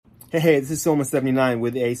Hey, this is Soma79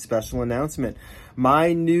 with a special announcement.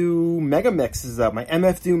 My new Mega Mix is up. My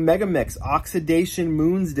MF Doom Mega Mix, Oxidation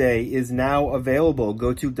Moons Day, is now available.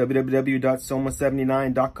 Go to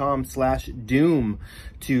www.soma79.com/doom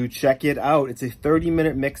to check it out. It's a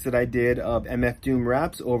 30-minute mix that I did of MF Doom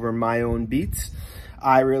raps over my own beats.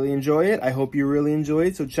 I really enjoy it. I hope you really enjoy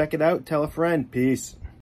it. So check it out. Tell a friend. Peace.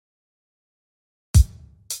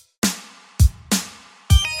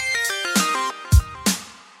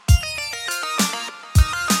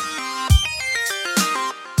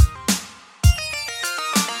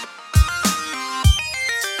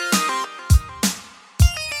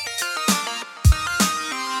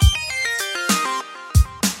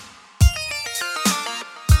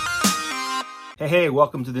 Hey,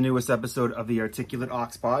 welcome to the newest episode of the Articulate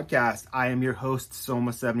Ox podcast. I am your host,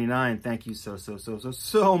 Soma79. Thank you so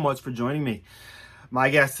much for joining me. My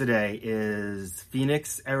guest today is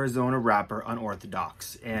Phoenix, Arizona rapper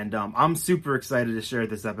Unorthodocks, and I'm super excited to share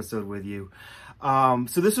this episode with you. So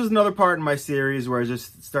this was another part in my series where I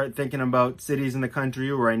just start thinking about cities in the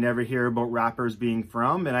country where I never hear about rappers being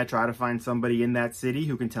from, and I try to find somebody in that city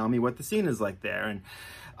who can tell me what the scene is like there. And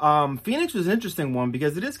Phoenix was an interesting one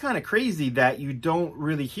because it is kind of crazy that you don't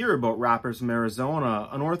really hear about rappers from Arizona.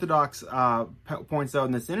 Unorthodox points out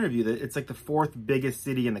in this interview that it's like the fourth biggest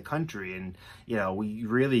city in the country, and we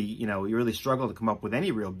really struggle to come up with any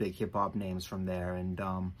real big hip hop names from there. And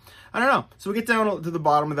I don't know. So we get down to the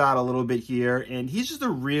bottom of that a little bit here, and he's just a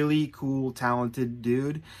really cool, talented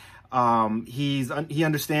dude. He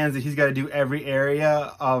understands that he's got to do every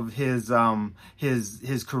area of his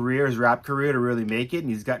career, his rap career, to really make it, and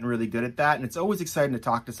he's gotten really good at that. And it's always exciting to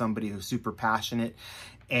talk to somebody who's super passionate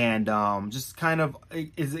and just kind of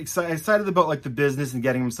is excited about like the business and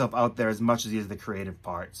getting himself out there as much as he is the creative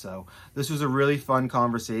part. So this was a really fun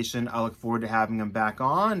conversation. I look forward to having him back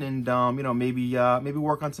on, and maybe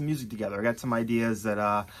work on some music together. I got some ideas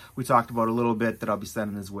that we talked about a little bit that I'll be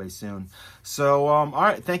sending his way soon. So all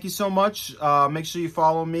right, thank you so much. Make sure you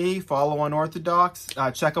follow me, follow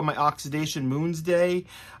Unorthodocks. Check out my Oxidation Moons Day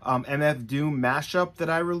MF Doom mashup that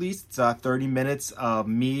I released. It's 30 minutes of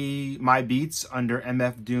my beats under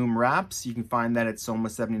MF Doom raps. You can find that at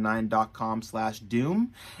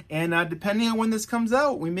soma79.com/doom. And depending on when this comes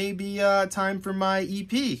out, we may be time for my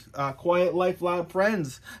EP, Quiet Life Loud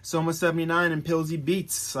Friends, Soma79 and Pillsy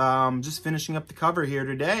Beats. Just finishing up the cover here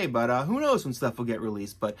today, but who knows when stuff will get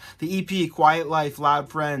released. But the EP, Quiet Life Loud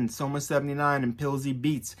Friends, Soma79 and Pillsy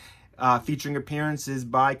Beats, featuring appearances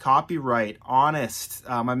by Copyright, Honest,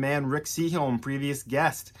 my man Rick Seaholm, previous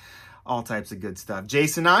guest, all types of good stuff. Jay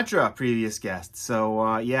Sinatra, previous guest.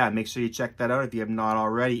 So yeah, make sure you check that out if you have not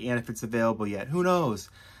already, and if it's available yet. Who knows?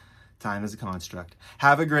 Time is a construct.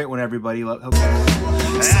 Have a great one, everybody. And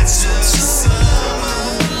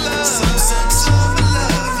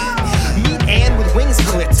with wings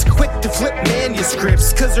clipped, quick to flip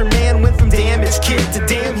manuscripts, cause her man went from damaged kid to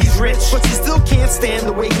damn he's rich, but she still can't stand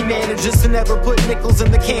the way he manages to never put nickels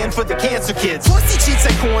in the can for the cancer kids. Plus he cheats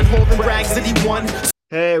at cornhole and brags that he won.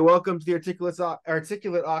 Hey, welcome to the Articulate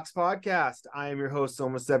Ox podcast. I am your host,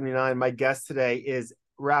 Soma79. My guest today is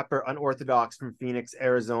rapper Unorthodocks from Phoenix,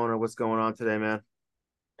 Arizona. What's going on today, man?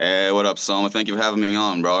 Hey, what up, Soma? Thank you for having me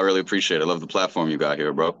on, bro. I really appreciate it. I love the platform you got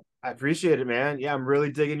here, bro. I appreciate it, man. Yeah, I'm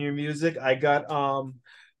really digging your music. I got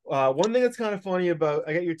one thing that's kind of funny about,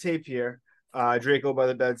 I got your tape here, Draco by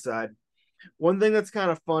the Bedside. One thing that's kind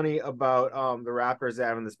of funny about the rappers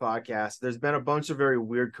having this podcast, there's been a bunch of very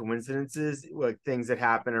weird coincidences, like things that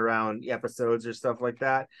happen around episodes or stuff like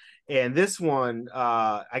that. And this one,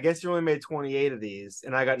 I guess you only made 28 of these,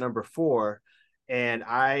 and I got number 4, and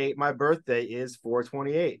my birthday is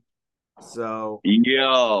 4/28. So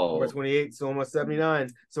 4/28, so almost 79.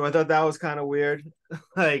 So I thought that was kind of weird.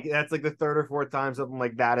 Like that's like the third or fourth time something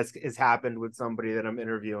like that has happened with somebody that I'm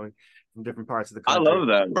interviewing from different parts of the country. I love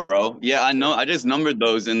that, bro. Yeah, I know. I just numbered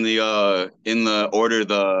those in the order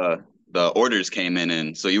the orders came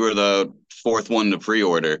in. So you were the 4th one to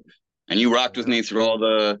pre-order, and you rocked with me through all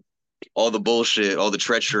the bullshit, all the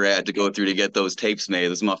treachery I had to go through to get those tapes made.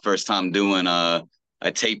 This is my first time doing a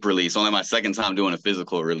tape release, only my second time doing a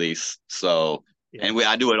physical release. So, yeah. And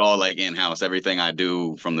I do it all like in-house. Everything I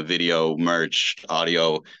do, from the video, merch,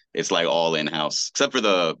 audio, it's like all in-house, except for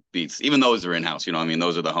the beats. Even those are in-house, you know what I mean?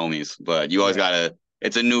 Those are the homies. But you always gotta,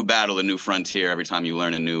 it's a new battle, a new frontier every time you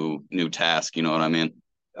learn a new task, you know what I mean?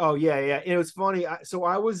 Oh yeah, yeah. And it was funny. So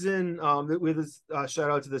I was in with this shout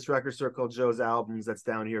out to this record store called Joe's Albums that's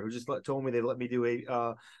down here, who just told me they let me do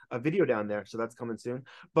a video down there. So that's coming soon.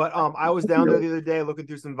 But I was down there the other day looking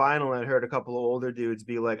through some vinyl, and I heard a couple of older dudes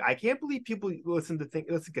be like, "I can't believe people listen to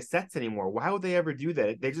cassettes anymore. Why would they ever do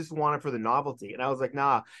that? They just want it for the novelty." And I was like,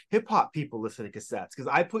 "Nah, hip hop people listen to cassettes because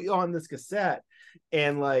I put you on this cassette,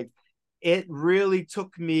 and like." It really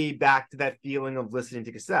took me back to that feeling of listening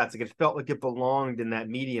to cassettes. Like it felt like it belonged in that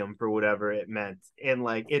medium for whatever it meant. And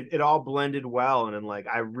like it all blended well. And then like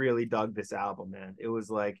I really dug this album, man. It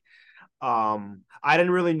was like I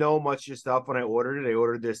didn't really know much of your stuff when I ordered it. I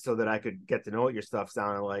ordered this so that I could get to know what your stuff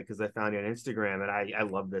sounded like because I found you on Instagram and I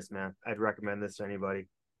love this, man. I'd recommend this to anybody.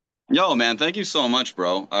 Yo, man, thank you so much,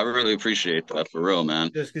 bro. I really appreciate that for real,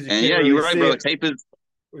 man. Just because you And can't yeah, really you're right, see bro. it. Tape is.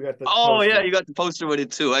 We got the Oh yeah, poster. you got the poster with it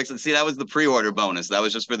too. Excellent. See, that was the pre-order bonus. That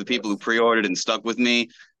was just for the people who Yes. pre-ordered and stuck with me.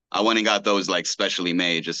 I went and got those like specially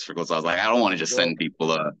made just for because I was like, I don't want to just send Dope.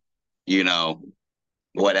 people you know,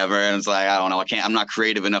 whatever. And it's like, I don't know, I'm not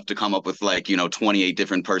creative enough to come up with like, 28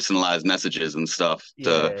 different personalized messages and stuff Yeah,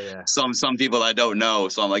 to yeah, yeah. some people I don't know.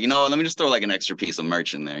 So I'm like, let me just throw like an extra piece of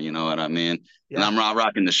merch in there. You know what I mean? And Yeah. I'm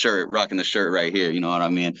rocking the shirt right here. You know what I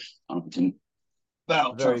mean?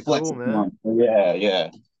 About trying Very to flex cool, it. man. Yeah, yeah.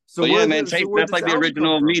 So But yeah, where man, the so tape, where'd that's this like the album come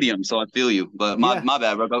original from? medium. So I feel you. But my Yeah, my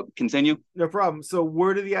bad, bro. Continue. no problem. So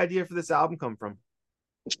where did the idea for this album come from?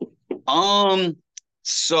 Um,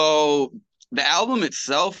 so the album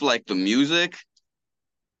itself, like the music,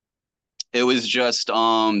 it was just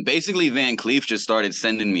basically Van Cleef just started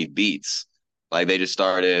sending me beats. Like they just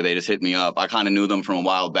hit me up. I kind of knew them from a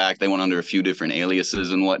while back. They went under a few different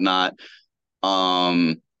aliases and whatnot.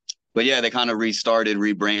 Um, but yeah, they kind of restarted,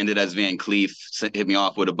 rebranded as Van Cleef, hit me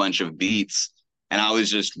off with a bunch of beats. And I was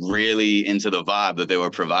just really into the vibe that they were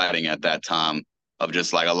providing at that time of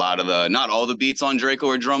just like a lot of not all the beats on Draco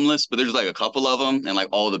are drumless, but there's like a couple of them. And like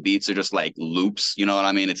all the beats are just like loops. You know what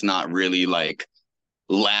I mean? It's not really like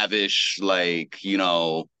lavish, like,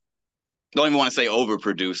 don't even want to say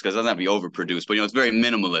overproduced because it doesn't have to be overproduced, but it's very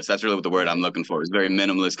minimalist. That's really what the word I'm Right. looking for. It's very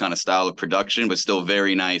minimalist kind of style of production, but still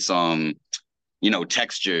very nice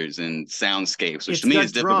textures and soundscapes, which It's to me got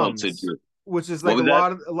is difficult to drums, do. which is What like was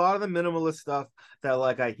that? a lot of the minimalist stuff that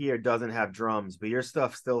like I hear doesn't have drums, but your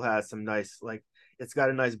stuff still has some nice like it's got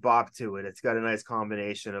a nice bop to it. It's got a nice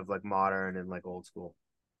combination of like modern and like old school.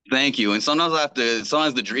 Thank you. And sometimes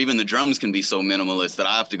sometimes even the drums can be so minimalist that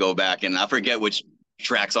I have to go back and I forget which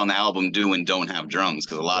tracks on the album do and don't have drums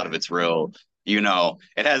because a lot of Right. it's real,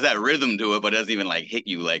 it has that rhythm to it, but it doesn't even like hit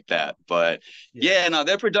you like that. But Yeah. yeah, no,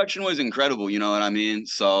 their production was incredible. You know what I mean?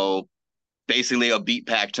 So basically a beat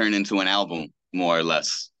pack turned into an album, more or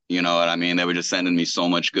less. You know what I mean? They were just sending me so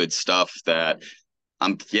much good stuff that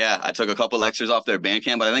I took a couple extras off their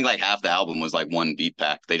Bandcamp, but I think like half the album was like one beat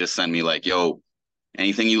pack. They just send me like, yo,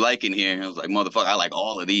 anything you like in here? I was like, motherfucker, I like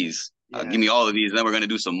all of these. Yeah. Give me all of these, and then we're gonna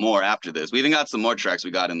do some more after this. We even got some more tracks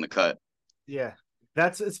we got in the cut. Yeah.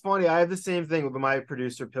 It's funny. I have the same thing with my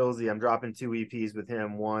producer Pilsy. I'm dropping two EPs with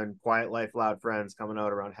him. One Quiet Life, Loud Friends coming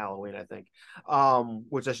out around Halloween, I think.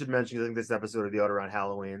 Which I should mention. I think this episode will be out around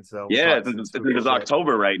Halloween. So we'll Yeah, talk some this spooky is shit.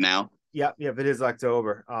 October right now. Yep, yep, it is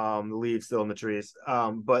October. The leaves still in the trees.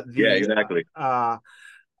 But Yeah, exactly.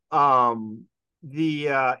 um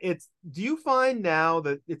it's do you find now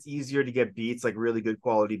that it's easier to get beats, like really good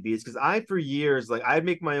quality beats? Because I for years like I'd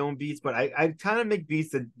make my own beats, but I kind of make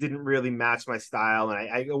beats that didn't really match my style, and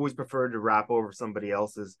I always preferred to rap over somebody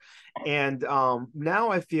else's. And now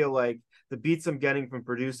I feel like the beats I'm getting from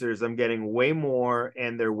producers, I'm getting way more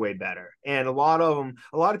and they're way better. And a lot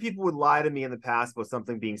of people would lie to me in the past about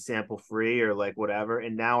something being sample free or like whatever.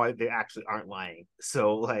 And now they actually aren't lying.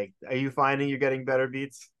 So like, are you finding you're getting better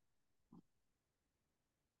beats?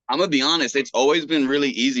 I'm gonna be honest, it's always been really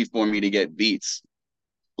easy for me to get beats.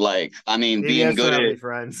 Like, I mean, Maybe I being just don't good have any at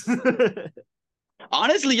friends.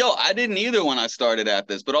 honestly, yo, I didn't either when I started at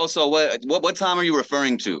this. But also, what time are you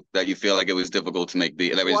referring to that you feel like it was difficult to make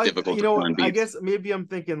beat that it was Well, difficult to find I beats? guess maybe I'm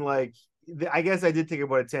thinking like I guess I did take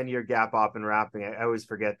about a 10-year gap off in rapping. I always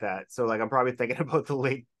forget that. So like I'm probably thinking about the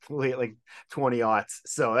late like 20 aughts.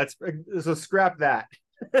 So scrap that.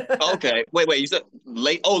 Okay, wait, you said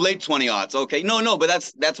late 20 odds. Okay, no, but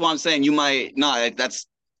that's why I'm saying you might no,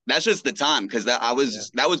 that's just the time because Yeah.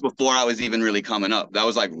 that was before I was even really coming up. That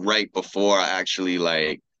was like right before I actually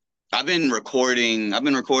like I've been recording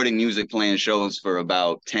music, playing shows for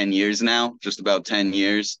about 10 years now, just about 10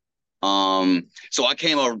 years. So I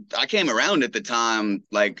came around at the time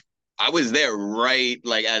like I was there right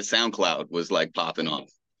like as SoundCloud was like popping off.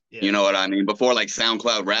 You Yeah. know what I mean? Before like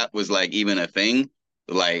SoundCloud rap was like even a thing.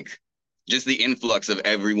 Like just the influx of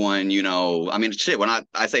everyone, I mean, shit, when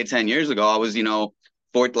I say 10 years ago, I was,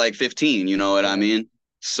 like 15, you know what I Yeah. mean?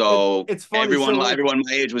 So It's funny. So everyone, like, everyone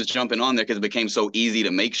my age was jumping on there because it became so easy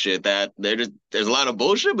to make shit that there's a lot of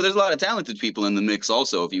bullshit, but there's a lot of talented people in the mix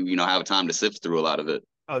also if you have time to sift through a lot of it.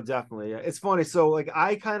 oh, definitely. Yeah. It's funny. So, like,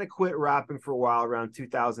 I kind of quit rapping for a while around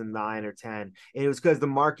 2009 or 10. And it was because the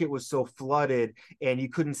market was so flooded and you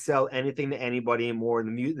couldn't sell anything to anybody anymore.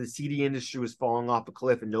 And the CD industry was falling off a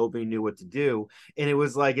cliff and nobody knew what to do. And it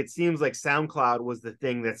was like, it seems like SoundCloud was the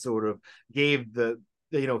thing that sort of gave the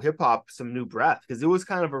hip hop some new breath because it was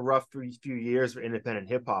kind of a rough few years for independent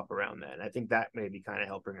hip hop around then. I think that maybe kind of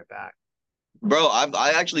helped bring it back. Bro,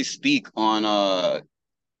 I actually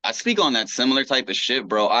I speak on that similar type of shit,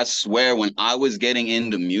 bro. I swear when I was getting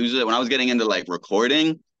into music, when I was getting into like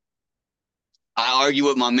recording, I argue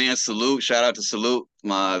with my man Salute. Shout out to Salute,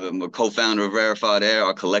 my co-founder of Verified Air,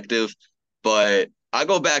 our collective. But I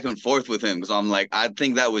go back and forth with him because I'm like, I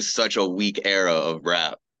think that was such a weak era of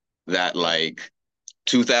rap that Yeah. like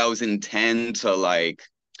 2010 to like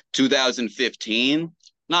 2015.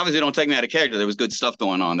 And obviously, don't take me out of character. There was good stuff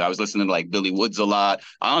going on. I was listening to like Billy Woods a lot.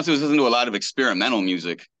 I honestly was listening to a lot of experimental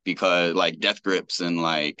music because like Death Grips and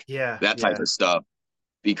like Yeah. that type Yeah. of stuff.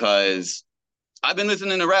 Because I've been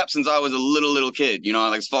listening to rap since I was a little kid,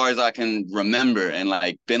 like as far as I can remember, and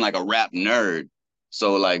like been like a rap nerd.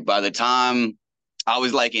 So like by the time I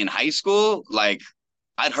was like in high school, like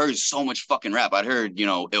I'd heard so much fucking rap. I'd heard,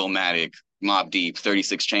 Illmatic, Mobb Deep,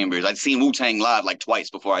 36 Chambers. I'd seen Wu-Tang live like twice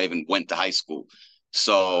before I even went to high school.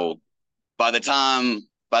 So by the time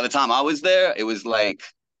I was there, it was like,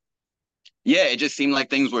 yeah, it just seemed like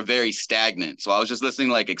things were very stagnant. So I was just listening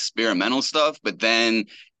to like experimental stuff, but then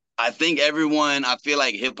I feel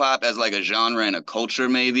like hip hop as like a genre and a culture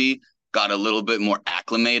maybe got a little bit more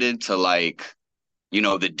acclimated to like,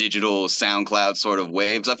 the digital SoundCloud sort of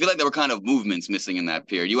waves. I feel like there were kind of movements missing in that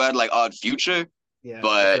period. You had like Odd Future, Yeah. That's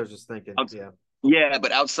what I but was just thinking. outs- Yeah. yeah,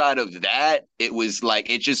 but outside of that, it was like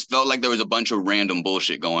it just felt like there was a bunch of random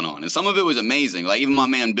bullshit going on. And some of it was amazing. Like even my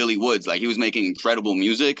man Billy Woods, like he was making incredible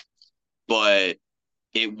music, but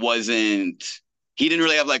it wasn't he didn't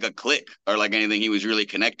really have like a click or like anything he was really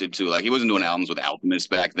connected to. Like he wasn't doing Yeah. albums with Alchemist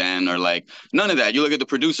back then or like none of that. You look at the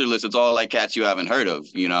producer list, it's all like cats you haven't heard of.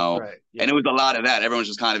 Right. And Yeah. it was a lot of that. Everyone's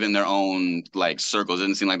just kind of in their own like circles. It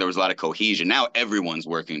didn't seem like there was a lot of cohesion. Now everyone's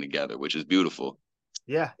working together, which is beautiful.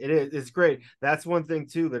 Yeah, it is. It's great. That's one thing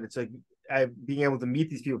too. That it's like being able to meet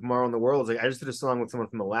these people from all around the world. It's like I just did a song with someone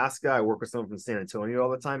from Alaska. I work with someone from San Antonio all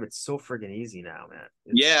the time. It's so friggin' easy now, man.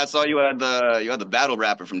 Yeah, It's I saw you had the battle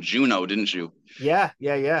rapper from Juno, didn't you? yeah,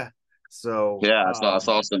 yeah, yeah. So Yeah, I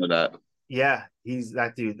saw some of that. yeah, he's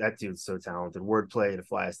that dude. That dude's so talented. Wordplay to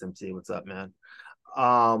Fly SMT. What's up, man?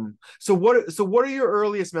 So what are your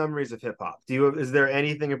earliest memories of hip hop? Is there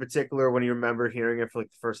anything in particular when you remember hearing it for like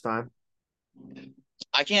the first time?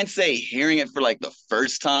 I can't say hearing it for like the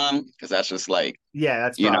first time because that's just like, Yeah,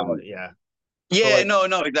 that's you know, probably yeah. But yeah, like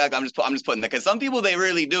no, exactly. I'm just putting that because some people they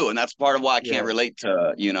really do, and that's part of why I can't yeah, relate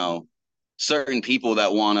to certain people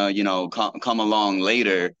that want to come along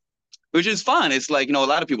later, which is fine. It's like a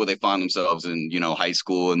lot of people they find themselves in high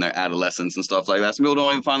school and their adolescence and stuff like that. Some people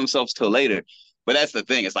don't even find themselves till later. But that's the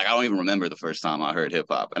thing. It's like I don't even remember the first time I heard hip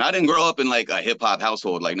hop, and I didn't grow up in like a hip hop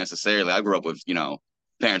household like necessarily. I grew up with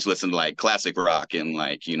parents listening to like classic rock and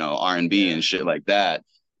like R&B yeah, and shit like that.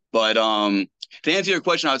 But to answer your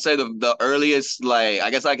question, I would say the earliest, like, I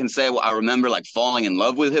guess I can say what I remember, like falling in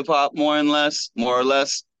love with hip hop more or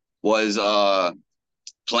less, was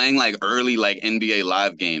playing like early like NBA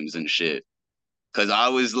live games and shit. Cause I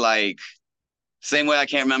was like, same way I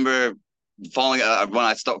can't remember falling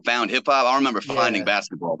when found hip hop. I remember finding yeah,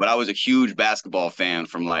 basketball, but I was a huge basketball fan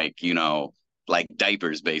from like like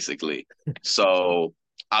diapers basically. So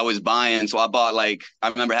I was buying. So I bought like I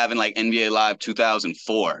remember having like NBA Live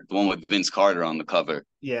 2004, the one with Vince Carter on the cover,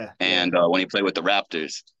 yeah, yeah, and when he played with the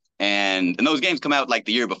Raptors. And those games come out like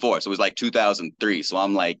the year before, so it was like 2003. So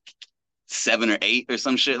I'm like 7 or 8 or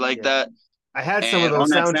some shit like yeah. that. I had some of And on those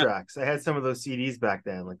that soundtracks. I had some of those CDs back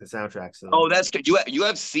then, like the soundtracks of oh, them. that's good. You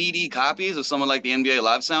have CD copies of some of like the NBA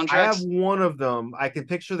Live I have soundtracks? one of them. I can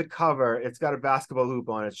picture the cover. It's got a basketball hoop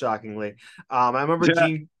on it, shockingly. I remember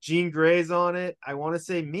Yeah. Gene Gray's on it. I want to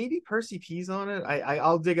say maybe Percy P's on it.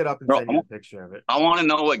 I'll dig it up and Bro, send you the picture of it. I want to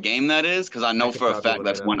know what game that is because I I know could for a probably fact look it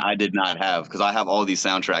that's up. one I did not have because I have all these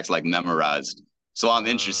soundtracks like memorized. So I'm Uh,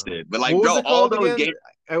 interested. But like, what was bro, it all called those again? games.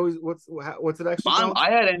 what's it actually called?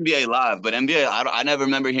 I had NBA Live, but NBA, I never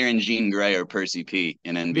remember hearing Jean Grey or Percy P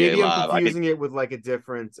in NBA Maybe I'm Live. I could. confusing it with like a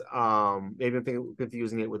different. Maybe I'm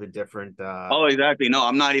confusing it with a different. Oh, exactly. No,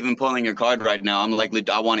 I'm not even pulling your card right now. I'm like,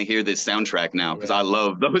 I want to hear this soundtrack now because I Yeah.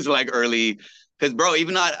 love those like early. Because bro,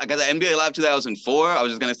 even not because NBA Live 2004, I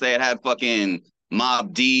was just gonna say it had fucking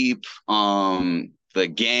Mobb Deep, The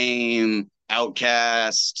Game,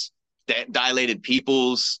 Outkast, Dilated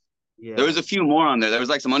Peoples. There Yeah. was a few more on there. There was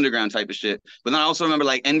like some underground type of shit. But then I also remember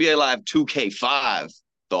like NBA Live 2K5,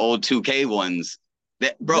 the old 2K ones.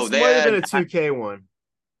 That bro, This they might have been had a 2K one.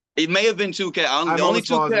 it may have been 2K. The I'm only almost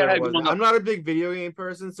 2K positive I it had was. growing up. I'm not a big video game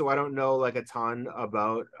person, so I don't know like a ton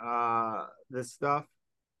about this stuff.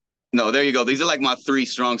 No, there you go. These are like my three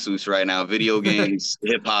strong suits right now: video games,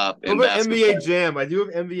 hip hop, What and about NBA basketball. Jam? I do have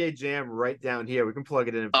NBA Jam right down here. We can plug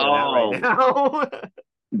it in and play that right Oh, now.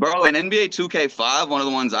 bro, in NBA 2K5, one of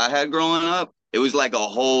the ones I had growing up, it was like a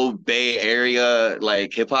whole Bay Area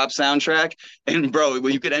like hip hop soundtrack. And bro,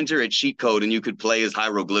 you could enter a cheat code and you could play as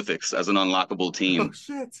hieroglyphics as an unlockable Oh team.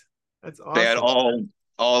 shit. That's They had awesome.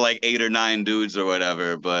 all like 8 or 9 dudes or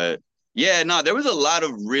whatever. But yeah, no, there was a lot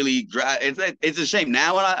of really it's a shame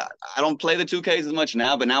now when I don't play the 2Ks as much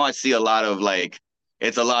now, but now I see a lot of like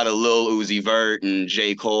it's a lot of Lil Uzi Vert and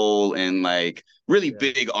J. Cole and like really Yeah.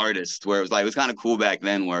 big artists where it was like it was kind of cool back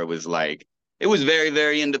then where it was like it was very,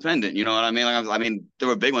 very independent. You know what I mean? Like, I mean, there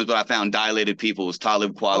were big ones, but I found Dilated Peoples,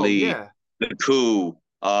 Talib Oh Kweli, yeah. The Coup,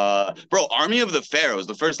 bro, Army of the Pharaohs.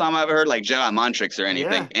 The first time I ever heard like Jedi mind tricks or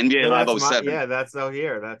anything. Yeah. NBA Live That's oh my 7. yeah, that's out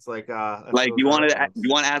here. That's like that's Like those are other ones. you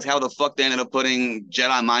want to ask how the fuck they ended up putting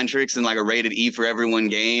Jedi mind tricks in like a rated E for everyone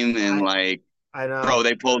game and I like I bro, know.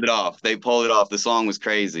 they pulled it off. They pulled it off. The song was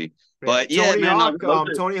crazy. Yeah. But yeah, man, no,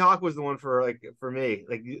 Tony Hawk was the one for like for me.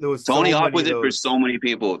 Like there was Tony so Hawk many of was it for those. so many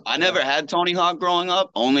people. I Yeah. never had Tony Hawk growing up,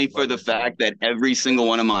 only for Love the that shit. fact that every single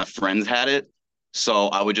one of my friends had it. So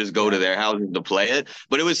I would just go to Yeah. their houses to play it.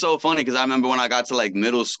 But it was so funny because I remember when I got to like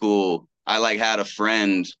middle school, I like had a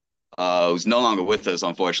friend who's no longer with us,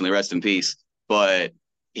 unfortunately, rest in peace. But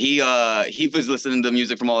he was listening to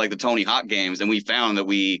music from all like the Tony Hawk games, and we found that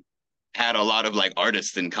we had a lot of like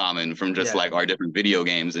artists in common from just Yeah. like our different video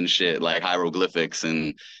games and shit, like hieroglyphics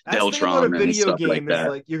and That's the thing about a Deltron and video stuff like game is that.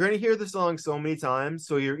 like you're gonna hear the song so many times,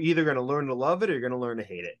 so you're either gonna learn to love it or you're gonna learn to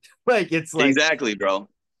hate it. Like it's like, Exactly, bro.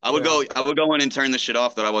 yeah, I would go in and turn the shit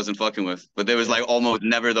off that I wasn't fucking with. But there was yeah, like almost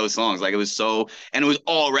never those songs. Like it was so and it was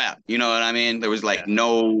all rap. You know what I mean? There was like yeah,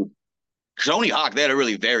 no Tony Hawk, they had a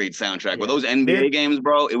really varied soundtrack. But yeah. those They NBA had, games,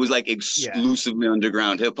 bro, it was like yeah, exclusively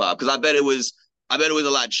underground hip hop. Because I bet it was a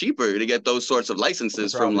lot cheaper to get those sorts of it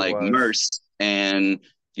licenses from probably like was. Merce and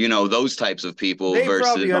those types of people They versus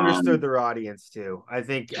probably understood their audience too. I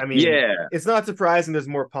think. I mean, yeah. it's not surprising there's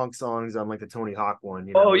more punk songs on like the Tony Hawk one.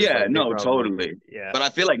 You Oh know, it's yeah, like they no, probably, totally. yeah. But I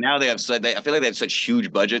feel like now they have said I feel like they have such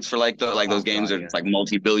huge budgets for like the like those Oh games God, are yeah, just like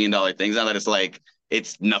multi-billion-dollar things now that it's like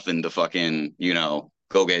it's nothing to fucking,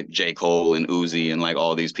 go get J. Cole and Uzi and like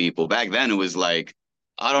all these people. Back then it was like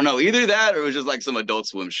I don't know, either that or it was just like some Adult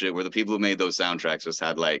Swim shit where the people who made those soundtracks just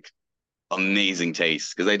had like amazing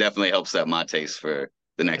taste because they definitely helped set my taste for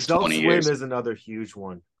the next Adult 20 Swim years. is another huge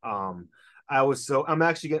one. I'm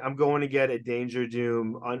going to get a Danger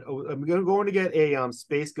Doom on. Going to get a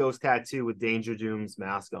Space Ghost tattoo with Danger Doom's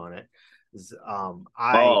mask on it.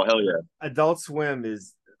 I Oh, hell yeah. Adult Swim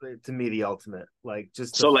is to me the ultimate. Like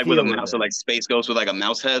just the So like with a feel of mouse, so it. like Space Ghost with like a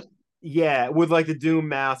mouse head. Yeah, with like the Doom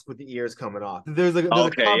mask with the ears coming off. There's a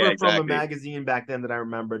Okay, yeah, cover from a exactly. magazine back then that I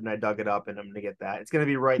remembered and I dug it up and I'm gonna get that. It's gonna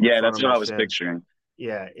be right in the Yeah, front that's of what my I was shin. picturing.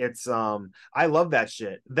 Yeah, it's I love that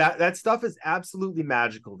shit. That stuff is absolutely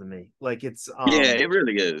magical to me. Like it's Yeah, it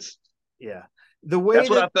really is. yeah. The way That's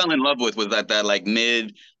what that I fell in love with was that like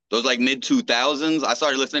those like mid 2000s. I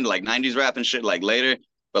started listening to like 90s rap and shit like later,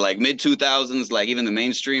 but like mid 2000s, like even the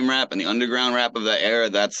mainstream rap and the underground rap of that era,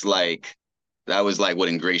 that was like what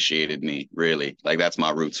ingratiated me, really. Like that's my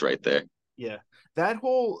roots right there. yeah. That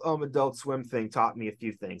whole Adult Swim thing taught me a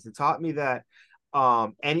few things. It taught me that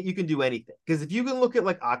and you can do anything. Because if you can look at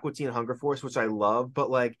like Aqua Teen Hunger Force, which I love, but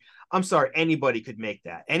like I'm sorry, anybody could make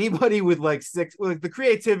that. Anybody with like the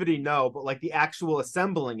creativity, no, but like the actual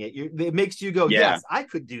assembling it makes you go, Yeah. yes, I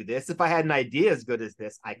could do this. If I had an idea as good as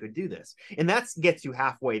this, I could do this. And that gets you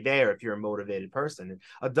halfway there if you're a motivated person.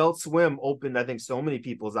 Adult Swim opened, I think, so many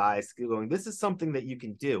people's eyes going, this is something that you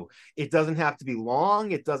can do. It doesn't have to be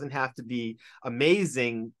long. It doesn't have to be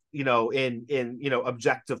amazing, in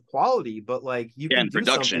objective quality, but like you Yeah, can in do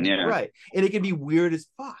production, something yeah. right. And it can be weird as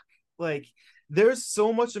fuck. Like there's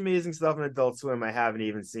so much amazing stuff in Adult Swim I haven't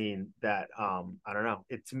even seen that I don't know.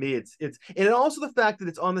 It to me it's and also the fact that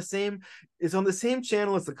it's on the same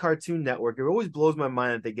channel as the Cartoon Network. It always blows my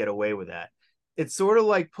mind that they get away with that. It's sort of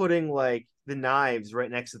like putting like the knives right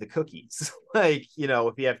next to the cookies. Like,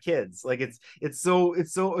 if you have kids. Like it's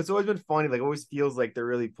always been funny. Like it always feels like they're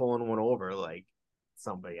really pulling one over like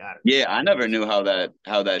somebody. I don't Yeah, I know. Maybe never it's knew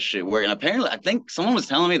how that shit worked. And apparently, I think someone was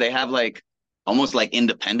telling me they have like almost like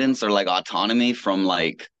independence or like autonomy from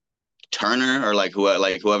like Turner or like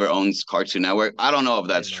whoever owns Cartoon Network. I don't know if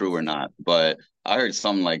they that's true or must. not, but I heard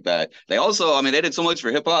something like that. They also, I mean, they did so much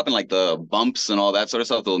for hip hop and like the bumps and all that sort of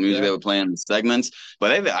stuff, the music they Yeah. would play in the segments.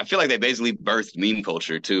 But I feel like they basically birthed meme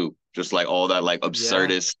culture too, just like all that like Yeah.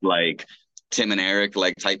 absurdist like Tim and Eric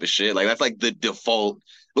like type of shit. Like that's like the default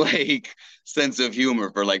like sense of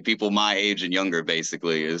humor for like people my age and younger.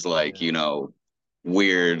 Basically, is like Yeah.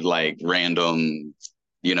 weird like random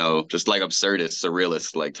just like absurdist,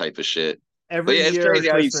 surrealist like type of shit. But Every yeah, it's year at crazy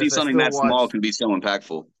how you see Christmas I something still that small watch. can be so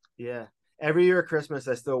impactful. Yeah. Every year at Christmas,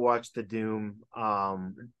 I still watch the Doom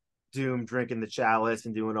drinking the chalice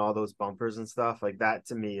and doing all those bumpers and stuff. Like that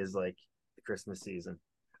to me is like the Christmas season.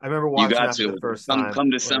 I remember You watching got that for the to first come time come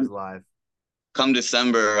when it was December. live. Come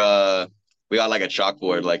December, we got like a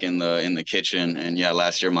chalkboard like in the kitchen, and yeah,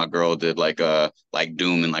 last year my girl did like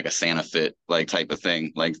Doom and like a Santa fit like type of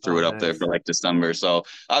thing, like threw Oh, it up there for nice. like December. So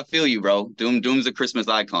I feel you, bro. Doom's a Christmas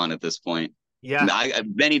icon at this point. Yeah,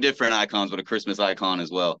 Many different icons, but a Christmas icon as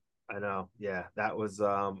well. I know. Yeah, that was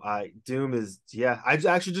I Doom is yeah. I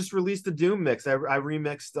actually just released a Doom mix. I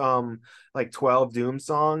remixed like 12 Doom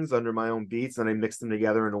songs under my own beats and I mixed them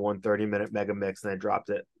together into one 30-minute mega mix and I dropped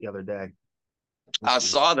it the other day. I It was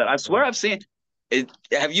saw that. I swear fun. I've seen it.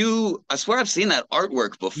 Have you? I swear I've seen that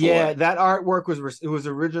artwork Yeah, before. that artwork it was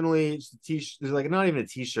originally just a t-shirt, like not even a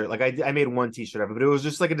t-shirt. Like I made one t-shirt of it, but it was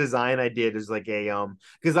just like a design I did as like a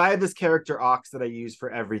because I have this character Ox that I use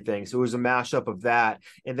for everything. So it was a mashup of that.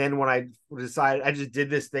 And then when I decided I just did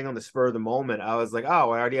this thing on the spur of the moment, I was like,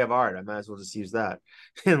 oh, I already have art. I might as well just use that.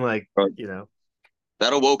 And like, Bro, you know,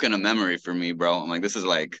 that awoke in a memory for me, bro. I'm like, this is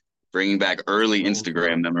like bringing back it's early cool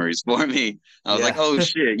Instagram stuff. memories for me. I was like, Yeah. oh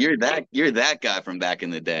shit, you're that guy from back in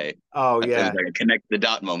the day. Oh It was yeah. like a connect the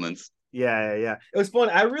dot moments. Yeah. It was fun.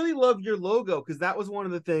 I really love your logo because that was one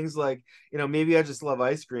of the things like, maybe I just love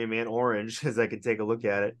ice cream and orange as I could take a look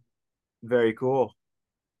at it. Very cool.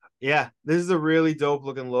 Yeah, this is a really dope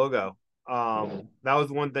looking logo. That was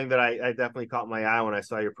one thing that I definitely caught my eye when I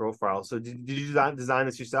saw your profile. So did you design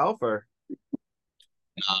this yourself or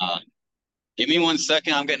Uh, Give me 1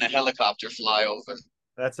 second. I'm getting a helicopter fly over.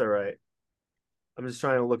 that's all right. I'm just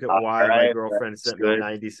trying to look at All why my right, girlfriend that's sent me good.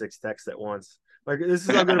 96 texts at once. Like this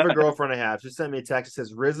is how good of a girlfriend I have. She sent me a text that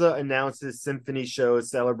says RZA announces symphony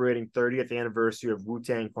shows celebrating 30th anniversary of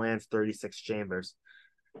Wu-Tang Clan's 36 Chambers.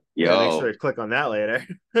 I gotta make sure Yo, I click on that later.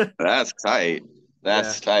 that's tight. Yeah,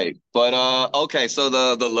 That's tight. But okay, so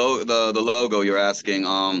the logo you're asking,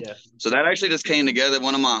 yeah, so that actually just came together.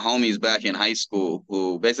 One of my homies back in high school,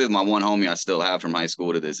 who basically is my one homie I still have from high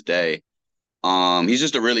school to this day. He's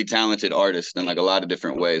just a really talented artist in like a lot of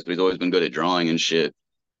different ways, but he's always been good at drawing and shit.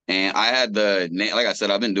 And I had the name, like I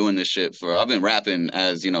said, I've been rapping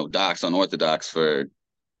as, Docs Unorthodocks for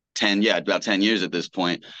 10, yeah, about 10 years at this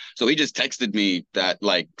point. So he just texted me that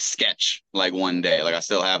like sketch like one day. Like I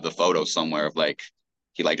still have the photo somewhere of like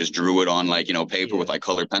he like just drew it on like, paper with yeah, like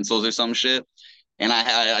colored pencils or some shit. And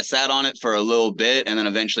I sat on it for a little bit, and then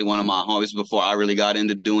eventually one of my homies, before I really got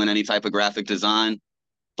into doing any type of graphic design,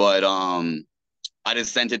 but I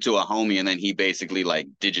just sent it to a homie, and then he basically like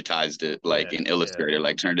digitized it like in yeah. Illustrator,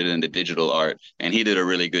 like turned it into digital art, and he did a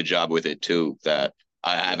really good job with it too. That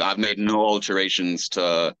I've made no alterations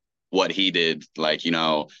to what he did. Like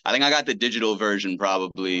I think I got the digital version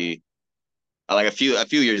probably like a few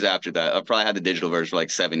years after that. I probably had the digital version for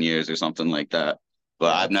like 7 years or something like that. But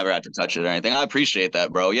Yeah, I've that's never had to touch it or anything. I appreciate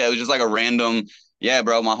that, bro. Yeah, it was just like a random. Yeah,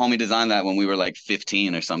 bro. My homie designed that when we were like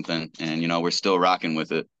 15 or something, and we're still rocking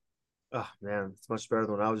with it. oh man, it's much better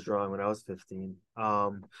than when I was drawing when I was 15.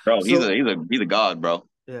 Bro, he's a So he's a he's a god, bro.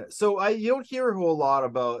 yeah, so I you don't hear a whole lot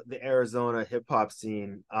about the Arizona hip hop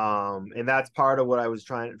scene. And that's part of what I was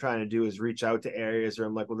trying to do is reach out to areas where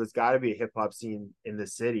I'm like, well, there's got to be a hip hop scene in the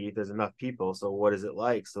city. There's enough people, so what is it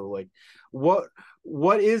like? So like, what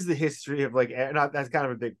what is the history of like? Not that's kind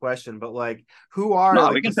of a big question, but like, who are Nah,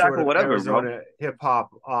 we like the can sort tackle of whatever, bro. Arizona hip hop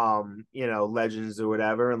legends or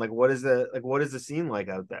whatever, and what is the scene like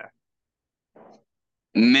out there?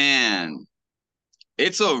 Man,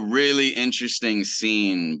 it's a really interesting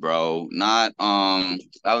scene, bro. Not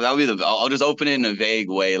that'll be I'll just open it in a vague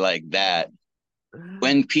way like that.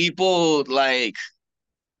 When people like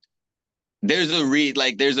there's a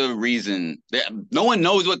reason. No one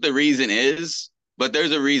knows what the reason is, but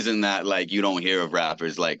there's a reason that like you don't hear of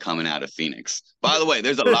rappers like coming out of Phoenix. By the way,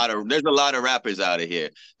 there's a lot of rappers out of here,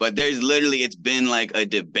 but there's literally it's been like a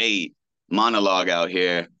debate monologue out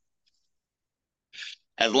here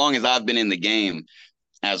as long as I've been in the game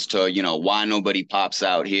as to, why nobody pops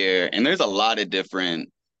out here. And there's a lot of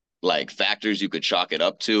different like factors you could chalk it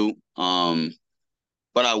up to.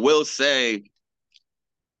 But I will say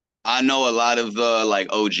I know a lot of the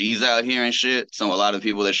like OGs out here and shit. So a lot of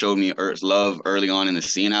people that showed me love early on in the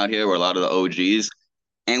scene out here were a lot of the OGs.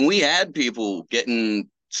 And we had people getting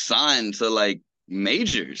signed to like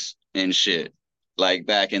majors and shit like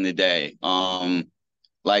back in the day.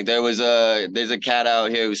 Like there's a cat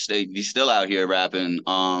out here he's still out here rapping.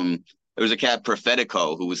 There was a cat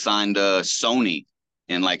Prophetico who was signed to Sony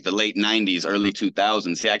in like the late 90s, early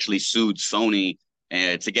 2000s. He actually sued Sony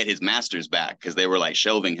to get his masters back because they were like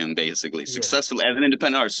shelving him basically. Yeah. Successfully as an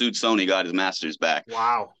independent artist, sued Sony, got his masters back.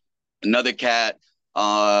 Wow. Another cat,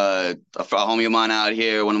 a homie of mine out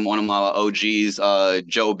here, one of my OGs,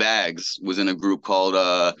 Joe Baggs, was in a group called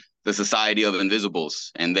the Society of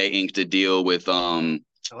Invisibles, and they inked a deal with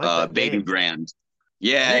Baby name. Grand.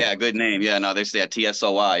 Yeah, good name. Yeah, no, they say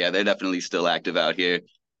TSOI. Yeah, they're definitely still active out here.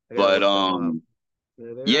 But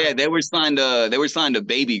they were signed to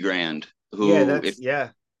Baby Grand. Who?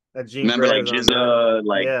 Yeah, remember like Jizza,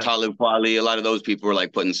 like Talib Kweli, a lot of those people were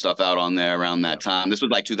like putting stuff out on there around that time. This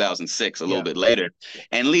was like 2006, a little bit later,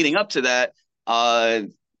 and leading up to that,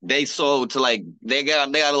 they sold to like they got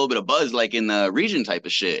a little bit of buzz like in the region type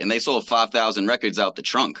of shit, and they sold 5,000 records out the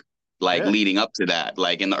trunk. Like leading up to that,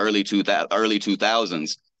 like in the early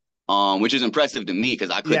 2000s, which is impressive to me because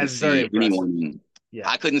I couldn't see anyone. Yeah.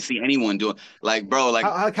 I couldn't see anyone doing like, bro. Like,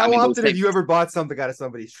 how often have you ever bought something out of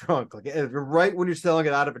somebody's trunk? Like, right when you're selling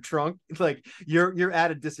it out of a trunk, like you're at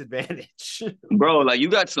a disadvantage, bro. Like, you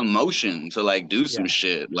got some motion to like do some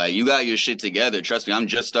shit. Like, you got your shit together. Trust me, I'm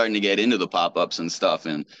just starting to get into the pop-ups and stuff,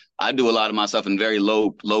 and I do a lot of my stuff in very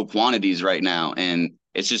low quantities right now, and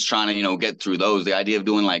it's just trying to get through those. The idea of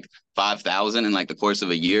doing like 5,000 in like the course of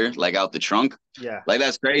a year, like out the trunk. Yeah. Like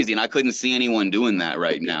that's crazy. And I couldn't see anyone doing that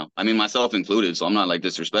right now. I mean, myself included. So I'm not like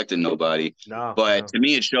disrespecting nobody. But to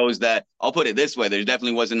me, it shows that I'll put it this way. There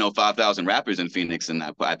definitely wasn't no 5,000 rappers in Phoenix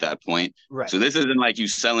at that point. Right. So this isn't like you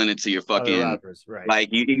selling it to your fucking rappers, right. Like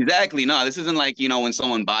exactly. No, this isn't like, when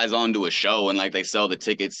someone buys onto a show and like they sell the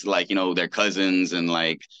tickets, like, their cousins and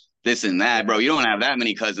like this and that, bro. You don't have that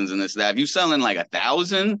many cousins in this that. If you selling like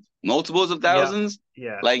 1,000, multiples of thousands,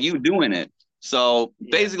 like you doing it. So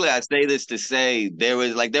basically, I say this to say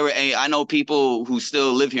I know people who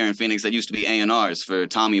still live here in Phoenix that used to be A&Rs for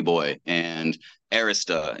Tommy Boy and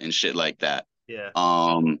Arista and shit like that. Yeah.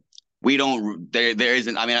 We don't. There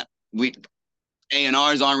isn't. I mean,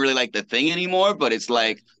 A&Rs aren't really like the thing anymore. But it's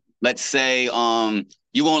like, let's say,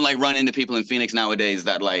 you won't like run into people in Phoenix nowadays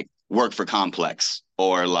that like work for Complex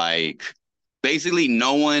or like basically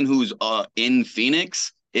no one who's in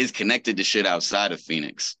Phoenix is connected to shit outside of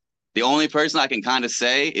Phoenix. The only person I can kind of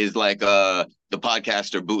say is like the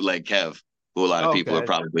podcaster Bootleg Kev, who a lot of people are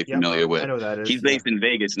probably familiar with. I know that is. He's based in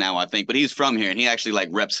Vegas now, I think, but he's from here and he actually like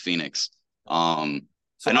reps Phoenix. Another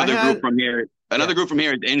group from here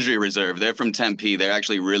is Injury Reserve. They're from Tempe. They're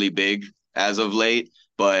actually really big as of late,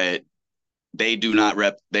 but they do not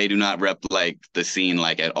rep like the scene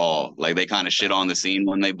like at all. Like they kind of shit on the scene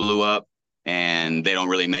when they blew up. And they don't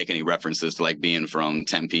really make any references to like being from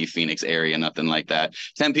Tempe, Phoenix area, nothing like that.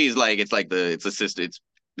 Tempe is like it's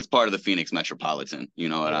part of the Phoenix metropolitan. You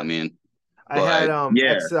know what I mean? I had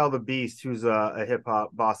XL the Beast, who's a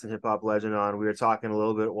Boston hip hop legend on. We were talking a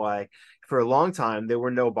little bit why for a long time there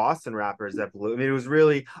were no Boston rappers that blew. I mean, it was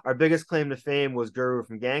really our biggest claim to fame was Guru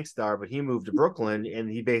from Gangstar, but he moved to Brooklyn and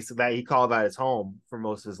he called that his home for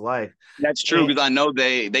most of his life. That's true because I know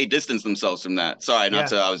they distanced themselves from that. Sorry,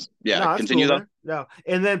 continue cool, though. No,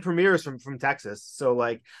 and then Premier is from Texas, so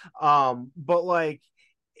like, but like,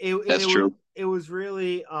 that's true. It was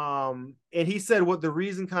really and he said what the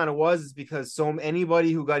reason kind of was is because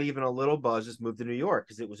anybody who got even a little buzz just moved to New York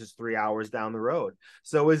because it was just 3 hours down the road.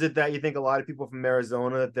 So is it that you think a lot of people from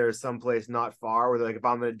Arizona, that there's someplace not far where they're like, if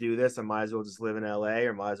I'm going to do this, I might as well just live in LA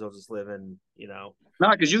or might as well just live in, No,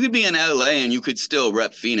 because you could be in LA and you could still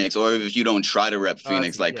rep Phoenix, or if you don't try to rep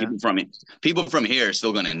Phoenix, people from here are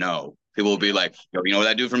still going to know. People will be like, yo, you know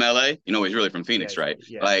that dude from LA? You know he's really from Phoenix, right?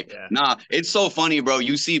 Nah, it's so funny, bro.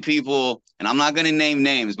 You see people, and I'm not going to name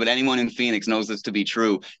names, but anyone in Phoenix knows this to be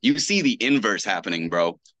true. You see the inverse happening,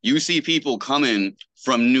 bro. You see people coming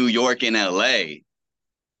from New York and LA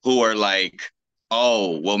who are like,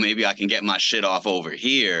 oh, well, maybe I can get my shit off over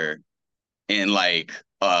here in like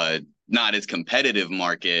not as competitive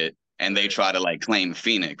market, and they try to like claim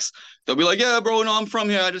Phoenix. They'll be like, yeah, bro, no, I'm from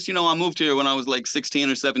here. I just, I moved here when I was like 16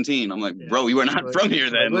 or 17. I'm like, bro, you are not from here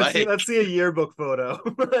then. Let's see a yearbook photo.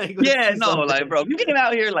 Like, let's Yeah, see no, like, something. bro, if you came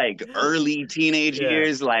out here like early teenage Yeah.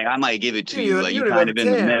 years, like I might give it to you. You Like you you don't have kind a of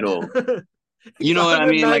in the tan. middle. You It's know what I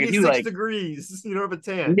mean? Like if you 196 like, degrees. You don't have a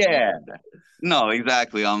tan. yeah, no,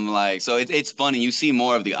 exactly. I'm like, so it's funny. You see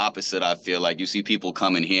more of the opposite, I feel like. You see people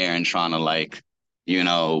coming here and trying to like,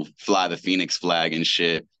 fly the Phoenix flag and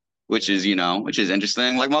shit, which is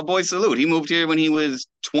interesting. Like my boy Salute, he moved here when he was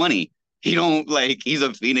 20. He don't like he's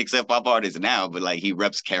a Phoenix hip hop artist now, but like he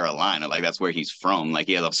reps Carolina. Like that's where he's from. Like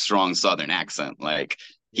he has a strong Southern accent. Like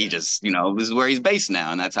he just, this is where he's based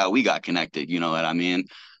now, and that's how we got connected, you know what I mean?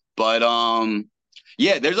 But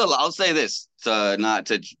yeah, there's a lot. I'll say this to not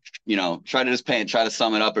to try to just try to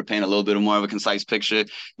sum it up or paint a little bit more of a concise picture.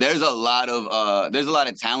 There's a lot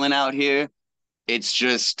of talent out here. It's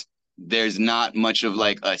just there's not much of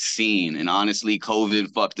like a scene, and honestly,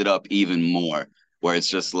 COVID fucked it up even more. Where it's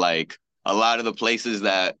just like a lot of the places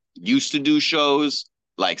that used to do shows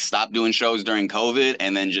like stopped doing shows during COVID,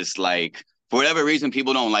 and then just like for whatever reason,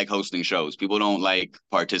 people don't like hosting shows. People don't like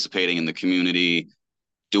participating in the community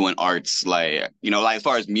doing arts, like as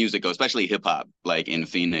far as music goes, especially hip hop, like in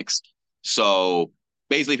Phoenix. So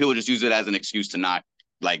basically people just use it as an excuse to not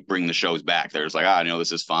like bring the shows back. They're just like,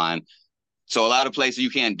 this is fine. So a lot of places you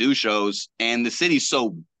can't do shows, and the city's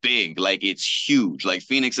so big, like it's huge. Like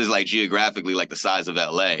Phoenix is like geographically like the size of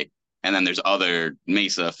LA. And then there's other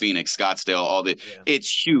Mesa, Phoenix, Scottsdale,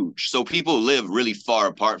 it's huge. So people live really far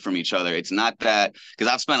apart from each other. It's not that, because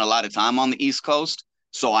I've spent a lot of time on the East Coast,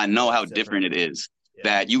 so I know how different it is.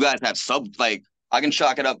 That you guys have like I can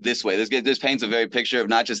chalk it up this way. This paints a very picture of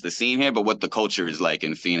not just the scene here, but what the culture is like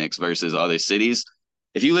in Phoenix versus other cities.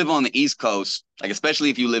 If you live on the East Coast, like especially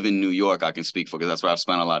if you live in New York, I can speak for because that's where I've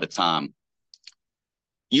spent a lot of time.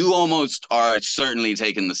 You almost are certainly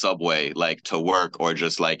taking the subway like to work or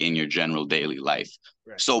just like in your general daily life.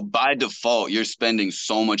 Right. So by default, you're spending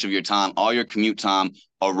so much of your time, all your commute time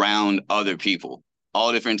around other people,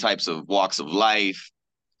 all different types of walks of life,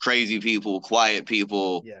 crazy people, quiet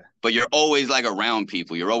people, but you're always like around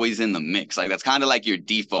people. You're always in the mix. Like that's kind of like your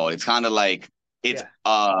default. It's kind of like it's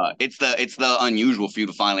the unusual for you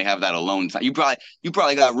to finally have that alone time. You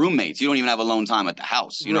probably got roommates. You don't even have alone time at the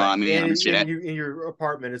house. You know what I mean? And your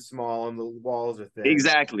apartment is small and the walls are thin.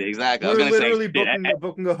 Exactly. I was gonna literally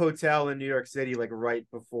booking a hotel in New York City like right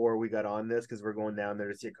before we got on this because we're going down there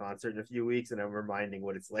to see a concert in a few weeks, and I'm reminding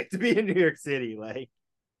what it's like to be in New York City. Like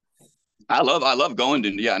I love going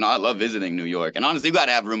to I love visiting New York. And honestly, you got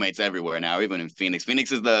to have roommates everywhere now, even in Phoenix.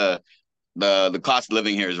 Phoenix is the cost of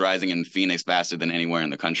living here is rising in Phoenix faster than anywhere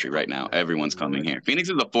in the country right now. Everyone's coming here. Phoenix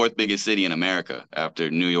is the fourth biggest city in America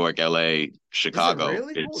after New York, LA, Chicago. Is it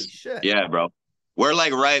really? Holy shit. Yeah, bro. We're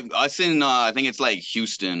like us in I think it's like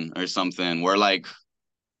Houston or something. We're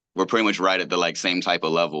pretty much right at the like same type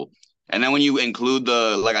of level. And then when you include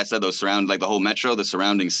like I said, the whole metro, the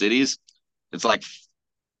surrounding cities, it's like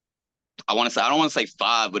I don't want to say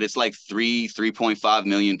 5, but it's like 3.5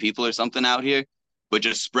 million people or something out here, but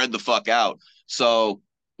just spread the fuck out. So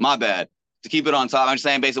my bad. To keep it on top, I'm just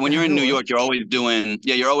saying basically when you're in New York, you're always doing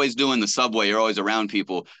the subway. You're always around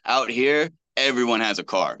people. Out here, everyone has a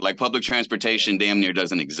car. Like public transportation damn near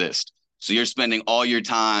doesn't exist. So you're spending all your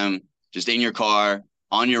time just in your car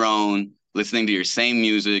on your own, listening to your same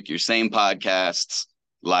music, your same podcasts.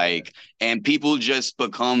 And people just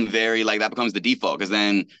become very that becomes the default because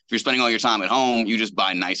then if you're spending all your time at home, you just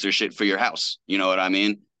buy nicer shit for your house. You know what I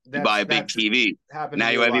mean? You buy a big TV. Now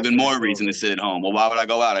you have even more reason to sit at home. Well, why would I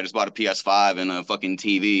go out? I just bought a PS5 and a fucking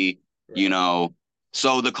TV,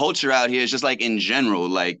 So the culture out here is just in general,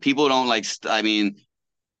 people don't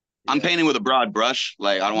I'm painting with a broad brush.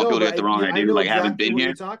 I don't want people to get the wrong idea. Exactly haven't been what here.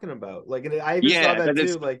 You're talking about. I even saw that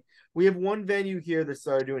too. We have one venue here that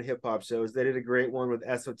started doing hip hop shows. They did a great one with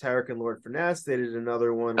Esoteric and Lord Finesse. They did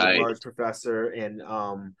another one with Large Professor and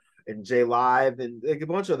J Live and a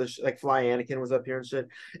bunch of other Fly Anakin was up here and shit.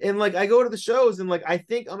 And I go to the shows and I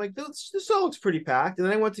think I'm like, this show looks pretty packed. And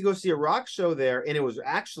then I went to go see a rock show there and it was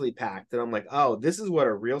actually packed. And I'm like, oh, this is what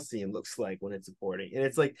a real scene looks like when it's supporting. And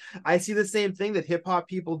it's I see the same thing that hip hop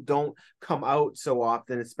people don't come out so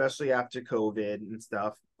often, especially after COVID and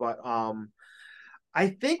stuff. But I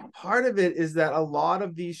think part of it is that a lot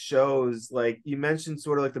of these shows, like you mentioned,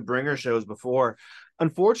 sort of the bringer shows before,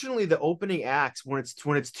 unfortunately, the opening acts, when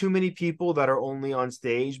it's too many people that are only on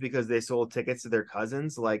stage because they sold tickets to their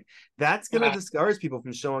cousins, that's gonna discourage people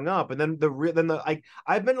from showing up. And then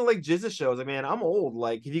I've been to Jizza shows. Man, I'm old.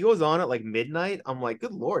 If he goes on at midnight, I'm like,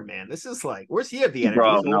 good lord, man, this is where's he at the energy?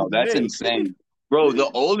 Bro, no, that's insane. Bro,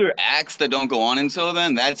 the older acts that don't go on until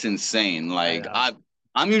then, that's insane. I Like know.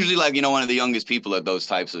 I'm usually like, one of the youngest people at those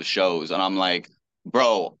types of shows. And I'm like,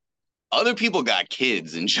 bro, other people got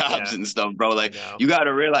kids and jobs Yeah, and stuff, bro. I Like know. you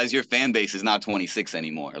gotta realize your fan base is not 26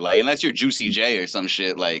 anymore. Like unless you're Juicy J or some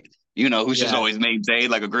shit, like, who's just Yeah, always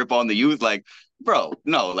maintained like a grip on the youth. Like, bro,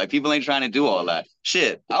 no, like people ain't trying to do all that.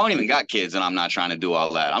 Shit, I don't even got kids and I'm not trying to do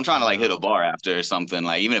all that. I'm trying I to like hit a know. bar after or something.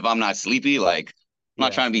 Like, even if I'm not sleepy, like I'm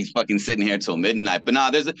not Yeah, trying to be fucking sitting here till midnight. But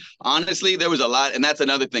nah, honestly, there was a lot, and that's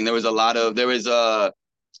another thing. There was a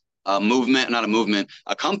movement, not a movement,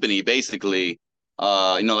 a company basically,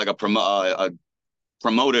 like a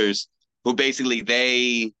promoters who basically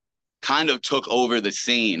they kind of took over the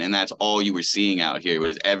scene, and that's all you were seeing out here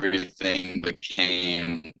was everything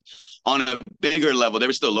became on a bigger level. There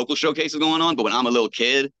were still local showcases going on, but when I'm a little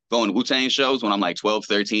kid going to Wu-Tang shows when I'm like 12,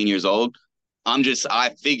 13 years old, I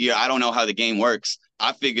figure I don't know how the game works.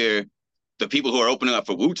 I figure the people who are opening up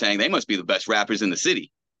for Wu-Tang, they must be the best rappers in the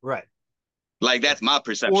city. right. Like Right. that's my Or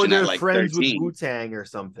perception at they're like friends with 13. Wu Tang or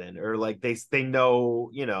something, or like they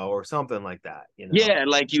know, or something like that, Yeah,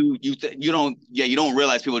 like you don't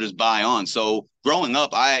realize people just buy on. So growing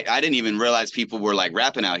up, I didn't even realize people were like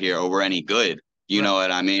rapping out here or were any good. You know Right.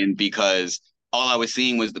 what I mean? Because all I was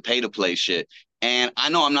seeing was the pay to play shit. And I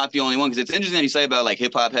know I'm not the only one because it's interesting that you say about like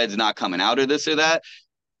hip hop heads not coming out or this or that.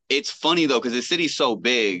 It's funny though because the city's so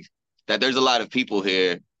big that there's a lot of people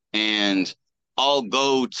here, and I'll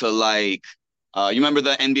go to like, you remember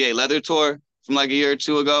the NBA Leather Tour from like a year or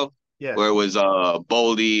two ago, Yeah. where it was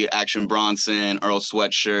Boldy, Action Bronson, Earl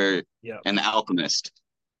Sweatshirt, Yeah. and The Alchemist.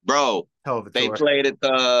 Bro, Hell of a they tour. played at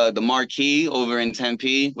the Marquee over in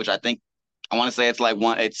Tempe, which I want to say it's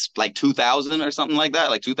like 2,000 or something like that,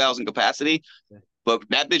 like 2,000 capacity. Yeah. But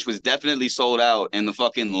that bitch was definitely sold out, and the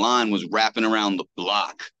fucking line was wrapping around the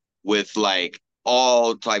block with like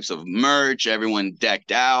all types of merch, everyone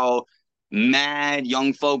decked out, mad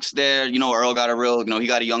young folks there. Earl got he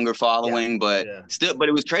got a younger Yeah. following, but Yeah. still, but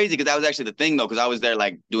it was crazy because that was actually the thing though, because I was there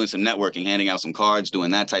like doing some networking, handing out some cards,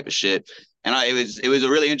 doing that type of shit. And it was a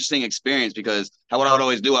really interesting experience because what I would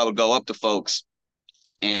always do, I would go up to folks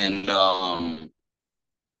and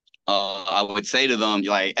I would say to them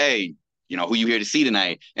like, "Hey, who you here to see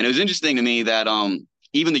tonight?" And it was interesting to me that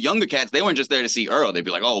even the younger cats, they weren't just there to see Earl. They'd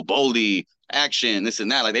be like, "Oh, Boldy, Action, this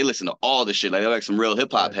and that." Like they listen to all the shit. Like they're like some real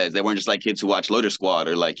hip hop Right. heads. They weren't just like kids who watch Loader Squad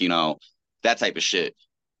or like that type of shit.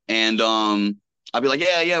 And I'd be like,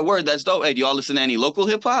 "Yeah, yeah, word, that's dope. Hey, do y'all listen to any local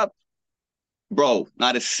hip hop?" Bro,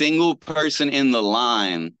 not a single person in the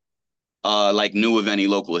line like knew of any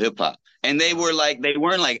local hip hop. And Wow. they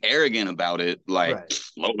weren't like arrogant about it, like Right.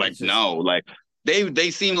 like It's just no, like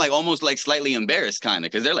they seem like almost like slightly embarrassed kind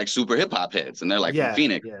of because they're like super hip hop heads and they're like from yeah,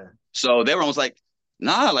 Phoenix. yeah. So they were almost like,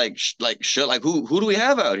 nah, like should like who do we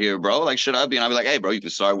have out here, bro? Like should I be? And I'd be like, hey, bro, you can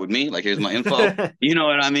start with me. Like here's my info. You know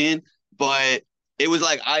what I mean? But it was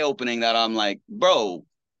like eye opening that I'm like, bro,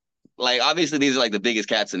 like obviously these are like the biggest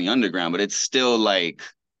cats in the underground, but it's still like,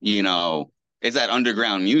 you know, it's that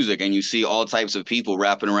underground music and you see all types of people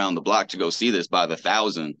rapping around the block to go see this by the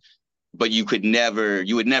thousand. But you would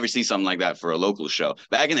never see something like that for a local show.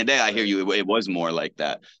 Back in the day, I hear Right. you, it was more like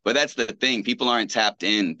that. But that's the thing. People aren't tapped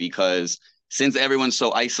in because since everyone's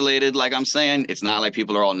so isolated, like I'm saying, it's not like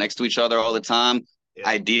people are all next to each other all the time. Yeah.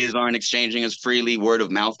 Ideas aren't exchanging as freely. Word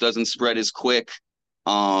of mouth doesn't spread as quick.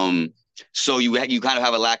 Um, so you kind of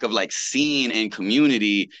have a lack of like scene and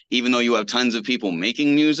community, even though you have tons of people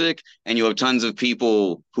making music and you have tons of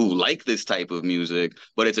people who like this type of music,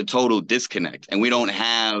 but it's a total disconnect. And we don't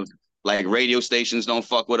have like radio stations don't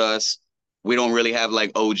fuck with us. We don't really have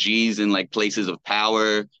like OGs in like places of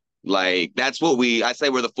power. Like that's what I say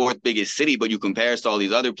we're the fourth biggest city, but you compare us to all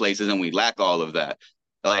these other places and we lack all of that.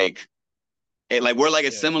 Like like we're like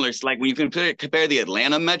a Yeah. similar, like when you compare the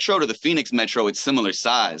Atlanta metro to the Phoenix metro, it's similar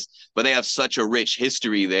size, but they have such a rich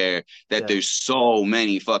history there that Yeah. there's so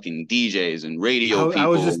many fucking DJs and radio I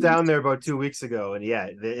was people. just down there about 2 weeks ago, and yeah,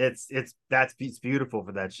 it's beautiful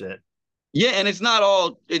for that shit. Yeah, and it's not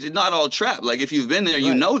all trap. Like if you've been there,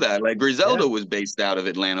 you Right. know that. Like Yeah. Griselda was based out of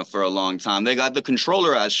Atlanta for a long time. They got the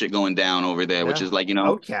controllerized shit going down over there, which Yeah. is like,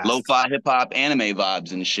 Outcast. lo-fi hip hop anime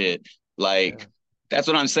vibes and shit. Yeah. Like that's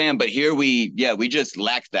what I'm saying. But here we just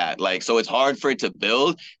lack that. Like so it's hard for it to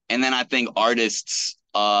build. And then I think artists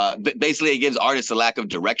basically it gives artists a lack of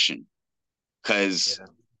direction because Yeah.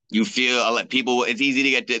 you feel like people, it's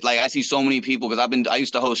easy to like I see so many people because I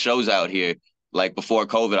used to host shows out here. Like before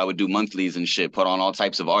COVID, I would do monthlies and shit, put on all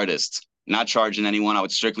types of artists, not charging anyone. I would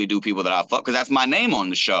strictly do people that I fuck because that's my name on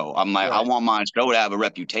the show. I'm like, I Right. want my show to have a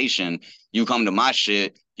reputation. You come to my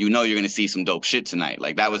shit, you're gonna see some dope shit tonight.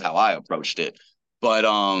 Like that was Right. how I approached it. But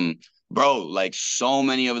bro, like so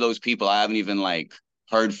many of those people I haven't even like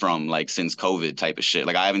heard from like since COVID type of shit.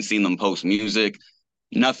 Like I haven't seen them post music,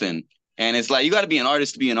 nothing. And it's like you got to be an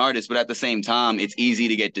artist to be an artist, but at the same time, it's easy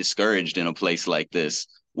to get discouraged in a place like this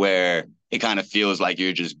where it kind of feels like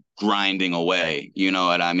you're just grinding away. You know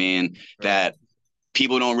what I mean? Right. That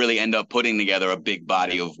people don't really end up putting together a big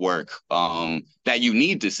body of work that you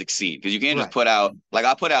need to succeed, because you can't just put out, like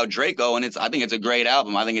I put out Draco, and I think it's a great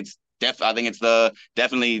album. I think it's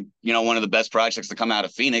definitely, you know, one of the best projects to come out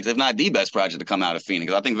of Phoenix, if not the best project to come out of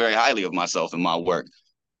Phoenix. I think very highly of myself and my work.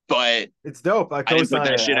 But it's dope. I didn't put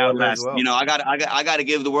that shit out last. Well. You know, I got to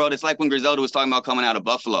give the world. It's like when Griselda was talking about coming out of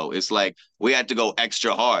Buffalo. It's like we had to go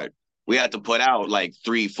extra hard. We had to put out like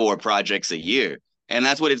 3-4 projects a year, and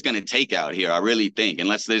that's what it's gonna take out here. I really think,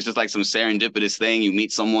 unless there's just like some serendipitous thing, you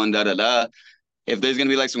meet someone, da da da. If there's gonna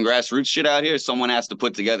be like some grassroots shit out here, someone has to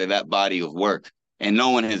put together that body of work, and no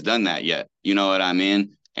one has done that yet. You know what I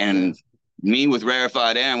mean? And me with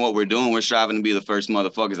Rarefied Air and what we're doing, we're striving to be the first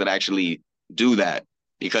motherfuckers that actually do that,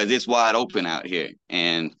 because it's wide open out here.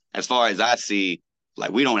 And as far as I see,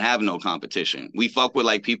 like we don't have no competition. We fuck with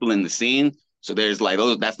like people in the scene. So there's like,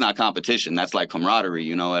 oh, that's not competition. That's like camaraderie.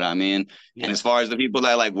 You know what I mean? Yeah. And as far as the people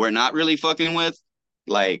that like we're not really fucking with,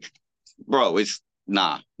 like, bro, it's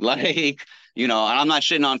nah. Like, you know, and I'm not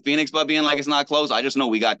shitting on Phoenix by being like it's not close. I just know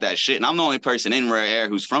we got that shit. And I'm the only person in Rare Air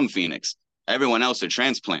who's from Phoenix. Everyone else are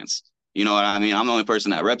transplants. You know what I mean? I'm the only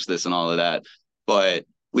person that reps this and all of that. But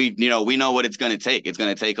we know what it's going to take. It's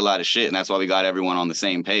going to take a lot of shit. And that's why we got everyone on the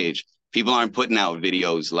same page. People aren't putting out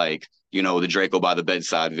videos like, you know, the Draco by the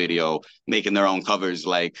Bedside video, making their own covers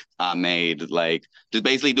like I made, like just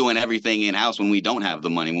basically doing everything in-house when we don't have the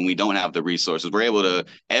money, when we don't have the resources. We're able to,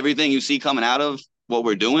 everything you see coming out of what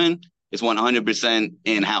we're doing is 100%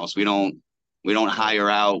 in-house. We don't hire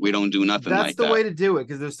out. We don't do nothing like that. That's the way to do it,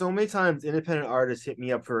 because there's so many times independent artists hit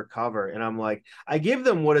me up for a cover, and I'm like, I give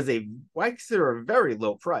them what I consider a very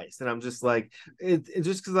low price, and I'm just like, it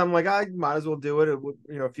just because I'm like, I might as well do it.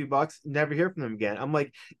 You know, a few bucks, never hear from them again. I'm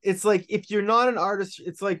like, it's like if you're not an artist,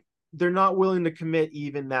 it's like they're not willing to commit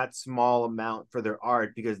even that small amount for their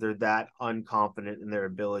art because they're that unconfident in their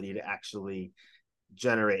ability to actually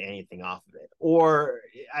generate anything off of it. Or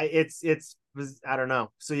it's I don't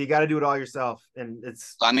know. So you got to do it all yourself. And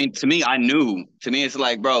it's, I mean, to me, it's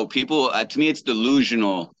like, bro, people, to me, it's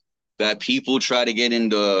delusional that people try to get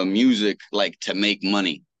into music like to make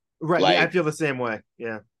money. Right. Like, yeah, I feel the same way.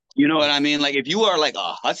 Yeah. You know what I mean? Like if you are like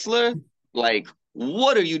a hustler, like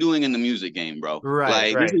what are you doing in the music game, bro?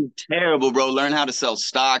 Right. Like this is terrible, bro. Learn how to sell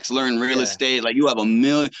stocks, learn real estate. Like you have a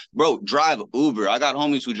million, bro. Drive Uber. I got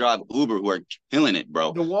homies who drive Uber who are killing it,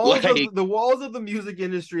 bro. The walls of the music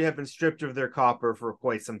industry have been stripped of their copper for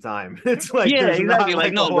quite some time. It's like, yeah, exactly.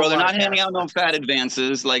 Like no, bro, they're not handing out no fat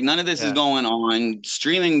advances. Like none of this is going on.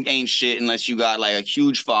 Streaming ain't shit unless you got like a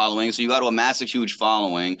huge following. So you got to amass a huge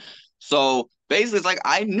following. So basically, it's like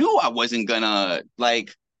I knew I wasn't gonna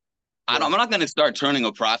like. I'm not going to start turning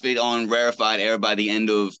a profit on Rarefied Air by the end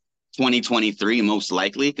of 2023, most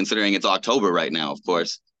likely, considering it's October right now, of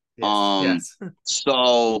course. Yes.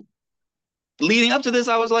 So leading up to this,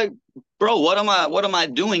 I was like, bro, what am I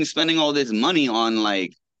doing spending all this money on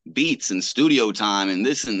like beats and studio time and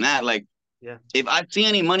this and that? Like, if I see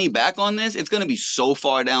any money back on this, it's going to be so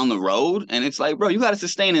far down the road. And it's like, bro, you got to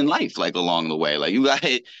sustain in life, like along the way. Like you got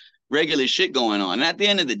regular shit going on. And at the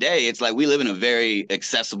end of the day, it's like we live in a very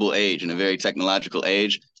accessible age and a very technological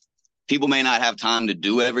age. People may not have time to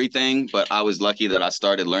do everything, but I was lucky that I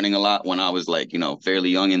started learning a lot when I was like, you know, fairly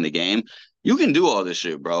young in the game. You can do all this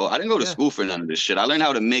shit, bro. I didn't go to school for none of this shit. I learned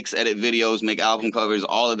how to mix, edit videos, make album covers,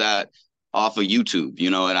 all of that off of YouTube. You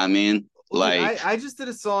know what I mean? Like I just did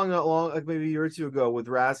a song like maybe a year or two ago with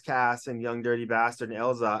Razcast and Young Dirty Bastard and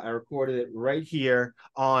Elza. I recorded it right here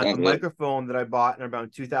on a microphone that I bought in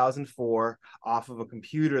about 2004 off of a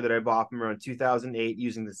computer that I bought from around 2008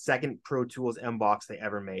 using the second Pro Tools M box they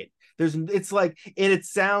ever made. It's like, and it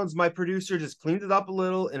sounds, my producer just cleaned it up a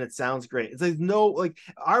little and it sounds great. It's like, no, like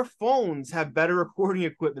our phones have better recording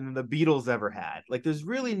equipment than the Beatles ever had. Like there's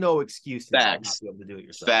really no excuse to not be able to do it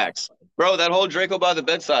yourself. Facts. Bro, that whole Draco by the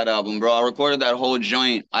Bedside album, bro, I recorded that whole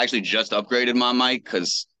joint. I actually just upgraded my mic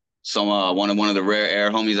because one of the Rare Air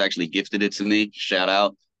homies actually gifted it to me. Shout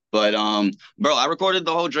out. But bro, I recorded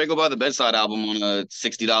the whole Draco by the Bedside album on a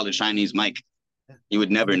 $60 Chinese mic. You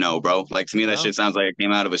would never know, bro. Like to me, that shit sounds like it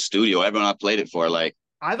came out of a studio. Everyone I played it for, like,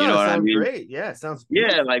 I thought it sounded great. Yeah, it sounds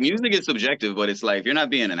beautiful. Yeah, like music is subjective, but it's like if you're not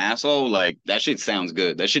being an asshole, like that shit sounds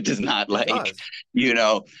good. That shit does not you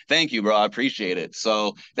know. Thank you, bro. I appreciate it.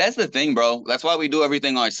 So that's the thing, bro. That's why we do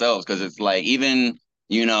everything ourselves, because it's like even,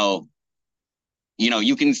 you know,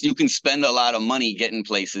 you can spend a lot of money getting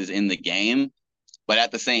places in the game, but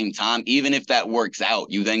at the same time, even if that works out,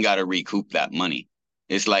 you then got to recoup that money.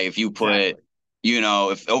 It's like if you put, Exactly.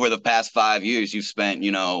 if over the past 5 years you spent,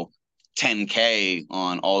 10K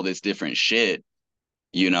on all this different shit,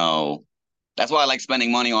 you know, that's why I like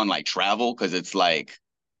spending money on like travel because it's like,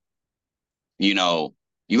 you know,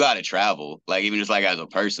 you got to travel, like even just like as a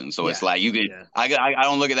person. So it's Yeah. like you could, Yeah. I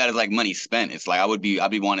don't look at that as like money spent. It's like I'd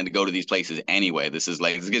be wanting to go to these places anyway. This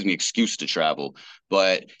gives me excuse to travel.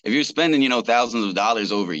 But if you're spending, thousands of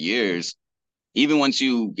dollars over years, even once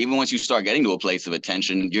you start getting to a place of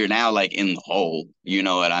attention, you're now like in the hole. You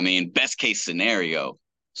know what I mean? Best case scenario.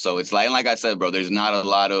 So it's like I said, bro, there's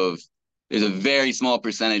a very small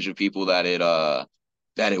percentage of people that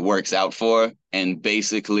it works out for. And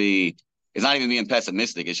basically it's not even being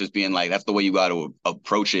pessimistic. It's just being like, that's the way you got to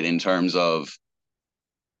approach it in terms of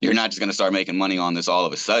you're not just going to start making money on this all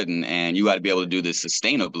of a sudden, and you got to be able to do this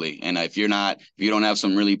sustainably. And if you don't have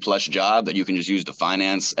some really plush job that you can just use to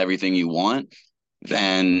finance everything you want,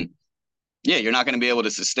 then yeah, you're not going to be able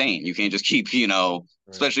to sustain. You can't just keep, Right.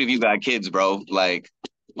 especially if you got kids, bro. Like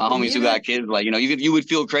my And homies who got even kids, like, you would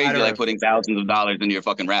feel I crazy don't like have putting kids. Yeah. thousands of dollars into your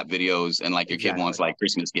fucking rap videos and like your kid Exactly. wants like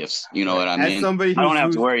Christmas gifts. You know what Right. I As mean? somebody I don't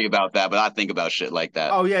have to who's worry about that, but I think about shit like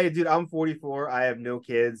that. oh yeah, dude, I'm 44. I have no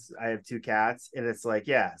kids. I have two cats, and it's like,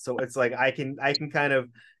 yeah. So it's like I can kind of,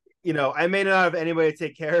 I may not have anybody to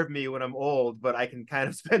take care of me when I'm old, but I can kind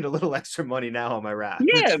of spend a little extra money now on my rap.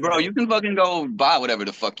 Yeah, It's bro, like, you can fucking go buy whatever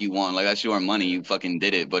the fuck you want. Like that's your money. You fucking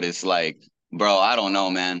did it. But it's like, bro, I don't know,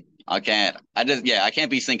 man. I can't. I can't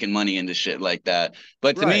be sinking money into shit like that.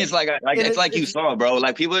 But to me, it's right. like And it's it's like you it's saw, bro.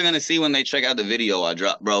 Like people are gonna see when they check out the video I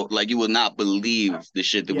dropped, bro. Like you will not believe the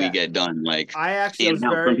shit that we yeah. get done. Like I in was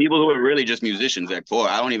house from very people who are really just musicians at core.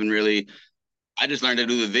 I don't even really. I just learned to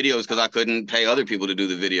do the videos because I couldn't pay other people to do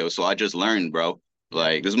the videos, so I just learned, bro. yeah.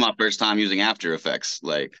 Like this is my first time using After Effects.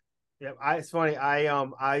 Like Yeah, it's funny.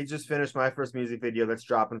 I just finished my first music video that's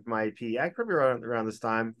dropping from my EP. I probably around this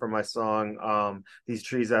time for my song These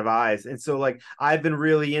Trees Have Eyes. And so like I've been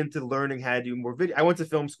really into learning how to do more video. I went to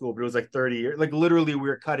film school, but it was like 30 years. Like literally we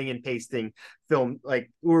were cutting and pasting film, like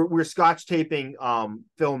we're scotch taping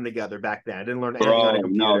film together back then. I didn't learn anything on a bro,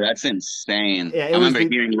 no, computer. that's insane. Yeah, it I was remember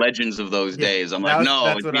the hearing legends of those yeah, days. I'm like, no,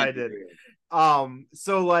 that's it what I can't be did. real.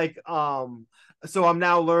 So like so I'm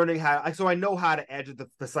now learning so I know how to edit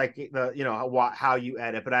the psychic the how you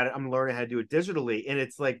edit, but I'm learning how to do it digitally. And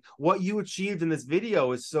it's like what you achieved in this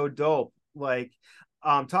video is so dope. Like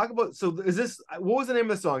talk about, so is this, what was the name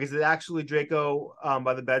of the song? Is it actually Draco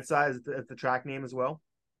by the Bedside? Is the track name as well?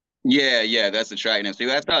 Yeah, yeah, that's the track name. So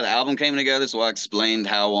that's how the album came together. So I explained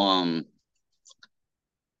how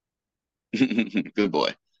good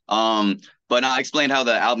boy. Um, but I explained how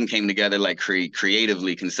the album came together, like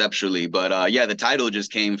creatively, conceptually. But yeah, the title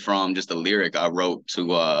just came from just a lyric I wrote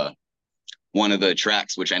to one of the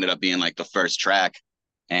tracks, which ended up being like the first track.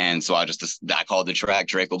 And so I called the track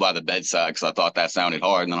Draco by the Bedside because I thought that sounded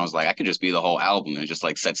hard. And then I was like, I could just be the whole album. And it just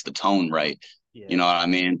like sets the tone right. You Yeah. know what I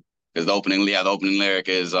mean? Because the opening lyric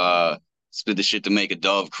is spit the shit to make a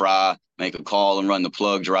dove cry, make a call and run the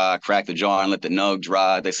plug dry, crack the jar and let the nug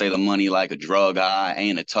dry. They say the money like a drug high,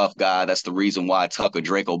 ain't a tough guy. That's the reason why I tuck a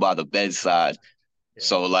Draco by the bedside. Yeah.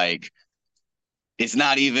 So like it's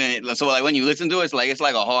not even so like when you listen to it, it's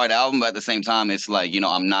like a hard album, but at the same time, it's like,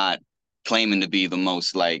 I'm not claiming to be the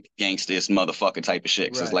most like gangstest motherfucker type of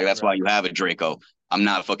shit. 'Cause it's Right, like that's why right. you have a Draco. I'm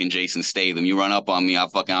not fucking Jason Statham. You run up on me,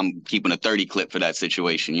 I'm keeping a 30 clip for that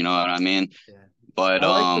situation. You know what I mean? Yeah. But I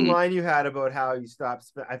like the line you had about how you stopped.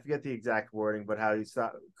 I forget the exact wording, but how you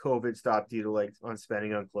stopped. COVID stopped you to like on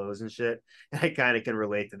spending on clothes and shit. I kind of can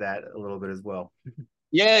relate to that a little bit as well.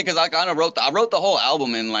 yeah, because I kind of wrote the whole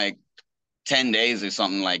album in like 10 days or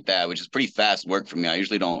something like that, which is pretty fast work for me. I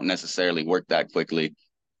usually don't necessarily work that quickly.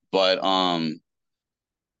 But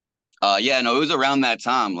yeah, no, it was around that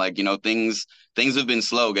time. Like, things have been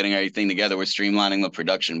slow getting everything together. We're streamlining the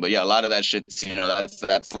production. But yeah, a lot of that shit's,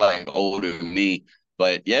 that's like older than me.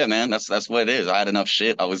 But yeah, man, that's what it is. I had enough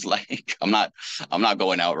shit. I was like, I'm not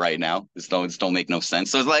going out right now. This don't make no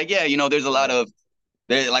sense. So it's like, yeah, there's a lot Right. of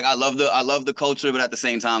like I love the culture, but at the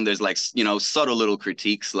same time, there's like subtle little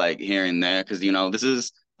critiques like here and there because this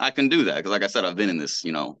is I can do that because like I said, I've been in this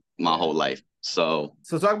my Yeah. whole life. So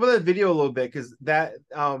So talk about that video a little bit because that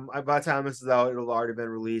by the time this is out, it'll already been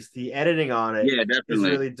released. The editing on it yeah, is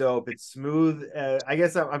definitely. really dope. It's smooth. I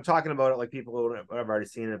guess I'm talking about it like people who have already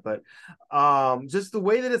seen it, but just the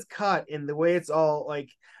way that it's cut and the way it's all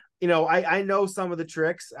like, I know some of the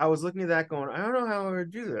tricks. I was looking at that going, I don't know how I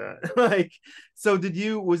would do that. Like, so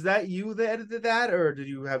was that you that edited that, or did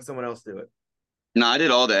you have someone else do it? No, I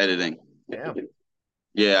did all the editing. Damn.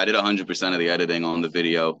 Yeah, I did 100% of the editing on the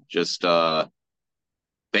video. Just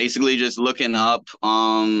basically just looking up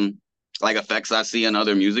like effects I see in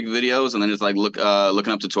other music videos and then just like looking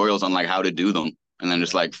up tutorials on like how to do them and then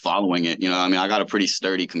just Yeah. like following it. You know, I mean, I got a pretty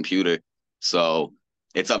sturdy computer, so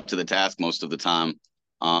it's up to the task most of the time.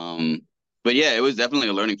 Um, but yeah, it was definitely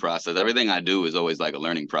a learning process. Everything I do is always like a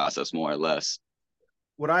learning process, more or less.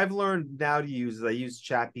 What I've learned now to use is I use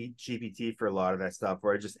Chat GPT for a lot of that stuff,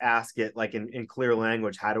 where I just ask it like in clear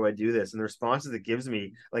language, how do I do this? And the responses it gives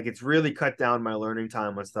me, like it's really cut down my learning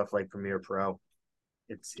time on stuff like Premiere Pro.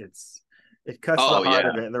 It's it cuts the Oh heart yeah.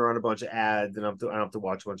 of it, and they're on a bunch of ads, and I don't have to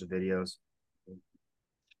watch a bunch of videos.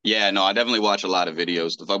 Yeah, no, I definitely watch a lot of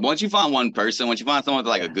videos. Like once you find one person, once you find someone with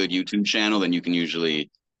like a Yeah. good YouTube channel, then you can usually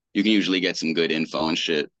get some good info and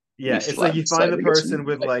shit. Let Yeah, me it's like slide you this find side the to get some person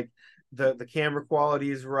with light. like the camera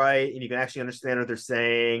quality is right, and you can actually understand what they're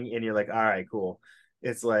saying, and you're like, all right, cool.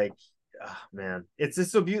 It's like, oh, man, it's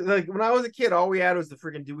just so beautiful. Like when I was a kid, all we had was the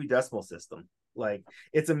freaking Dewey Decimal System. Like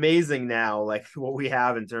it's amazing now, like what we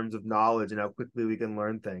have in terms of knowledge and how quickly we can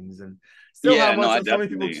learn things, and still how Yeah, no, much I so many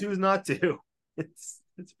people definitely choose not to.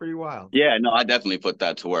 It's pretty wild. yeah, no, I definitely put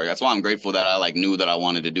that to work. That's why I'm grateful that I like knew that I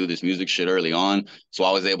wanted to do this music shit early on. So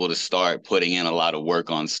I was able to start putting in a lot of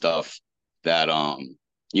work on stuff that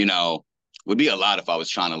you know, would be a lot if I was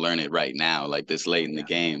trying to learn it right now, like this late in the Yeah.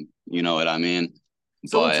 game. You know what I mean?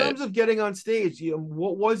 So in But terms of getting on stage,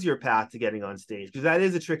 what was your path to getting on stage? Because that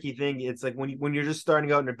is a tricky thing. It's like when you're just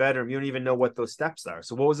starting out in your bedroom, you don't even know what those steps are.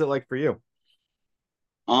 So what was it like for you?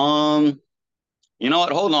 um you know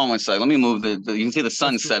what? Hold on one sec. Let me move you can see the That's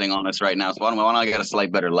sun cool. setting on us right now. So why don't I get a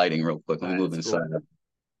slight better lighting real quick? Let me move That's inside. cool.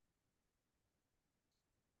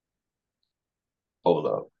 Hold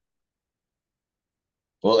up.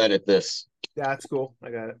 We'll edit this. That's cool.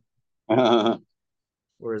 I got it. All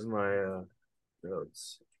Where's my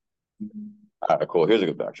notes? right, cool. Here's a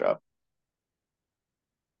good backdrop.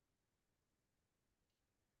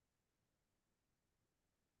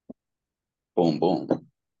 Boom, boom.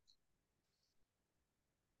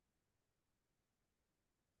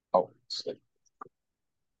 Oh, sick.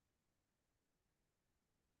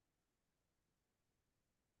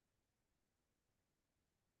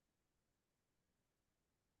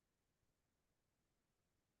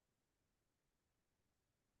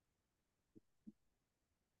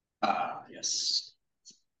 Ah, yes.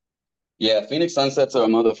 Yeah, Phoenix sunsets are a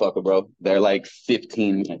motherfucker, bro. They're like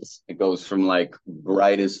 15 minutes. It goes from like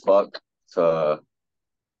bright as fuck to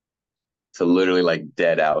literally like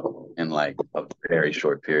dead out in like a very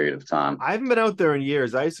short period of time. I haven't been out there in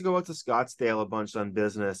years. I used to go out to Scottsdale a bunch on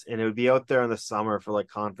business, and it would be out there in the summer for like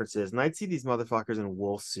conferences, and I'd see these motherfuckers in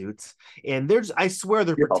wool suits, and they're just, I swear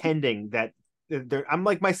they're Yeah. pretending that I'm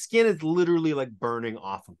like my skin is literally like burning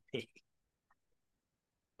off of me.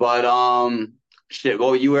 But shit,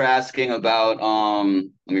 well, you were asking about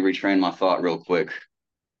let me retrain my thought real quick.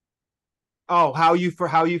 Oh, how you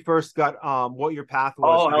first got what your path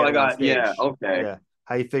was Oh, to how I getting on got yeah, stage. okay. Yeah.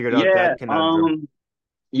 How you figured out Yeah, that conundrum.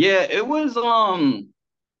 yeah, it was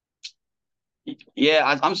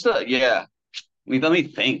yeah, I'm still yeah. Let me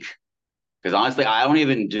think. Because honestly, I don't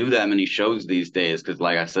even do that many shows these days. Because,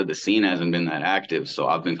 like I said, the scene hasn't been that active, so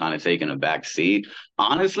I've been kind of taking a back seat.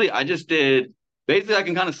 Honestly, I just did. Basically, I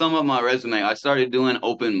can kind of sum up my resume. I started doing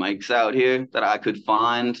open mics out here that I could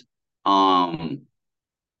find, um,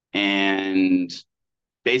 and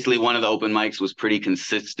basically one of the open mics was pretty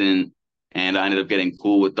consistent, and I ended up getting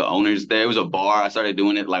cool with the owners there. It was a bar. I started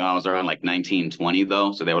doing it like I was around like 1920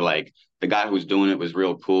 though, so they were like the guy who was doing it was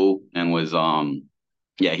real cool and was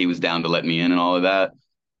yeah, he was down to let me in and all of that.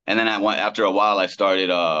 And then after a while, I started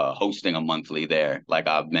hosting a monthly there, like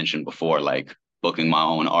I've mentioned before, like booking my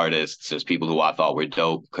own artists as people who I thought were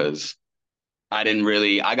dope because I didn't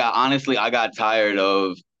really. I got honestly, I got tired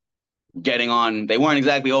of getting on. They weren't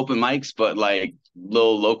exactly open mics, but like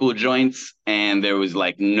little local joints, and there was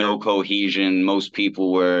like no cohesion. Most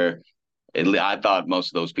people were. I thought most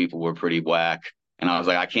of those people were pretty whack. And I was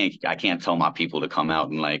like, I can't tell my people to come out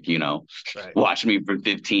and like, Right. watch me for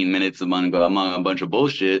 15 minutes among a bunch of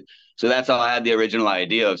bullshit. So that's how I had the original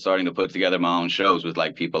idea of starting to put together my own shows with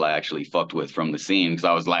like people I actually fucked with from the scene. Cause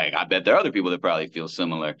I was like, I bet there are other people that probably feel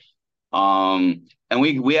similar. And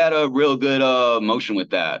we had a real good motion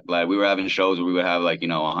with that. Like we were having shows where we would have like,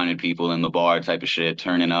 100 people in the bar type of shit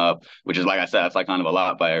turning up, which is like I said, that's like kind of a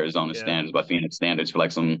lot by Arizona Yeah. standards, by Phoenix standards for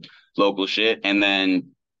like some local shit. And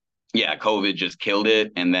then yeah, COVID just killed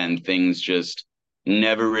it, and then things just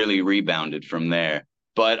never really rebounded from there.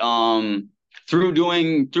 But through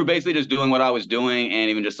basically just doing what I was doing, and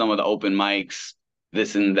even just some of the open mics,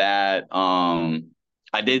 this and that,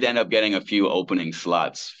 I did end up getting a few opening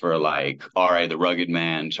slots for like R.A. the Rugged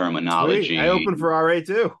Man, Sweet. I Terminology. opened for RA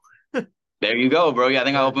too. There you go, bro. Yeah, I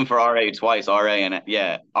think I Yeah. opened for R.A. twice. R.A. and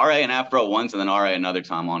Afro once, and then R.A. another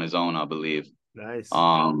time on his own, I believe. Nice.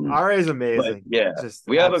 Um, RA is but amazing. yeah, Just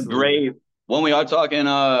we have a absolutely. great when we are talking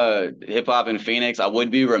hip hop in Phoenix, I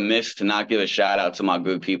would be remiss to not give a shout out to my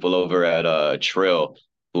good people over at Trill,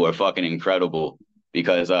 who are fucking incredible.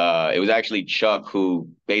 Because it was actually Chuck who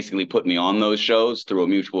basically put me on those shows through a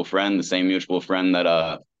mutual friend, the same mutual friend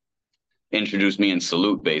that introduced me in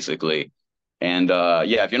Salute, basically. And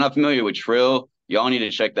yeah, if you're not familiar with Trill, y'all need to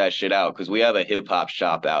check that shit out because we have a hip hop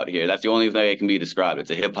shop out here. That's the only way it can be described.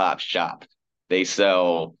 It's a hip hop shop. They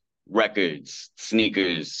sell records,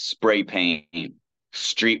 sneakers, spray paint,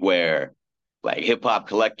 streetwear, like hip hop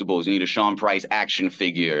collectibles. You need a Sean Price action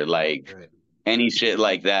figure, like Right. any shit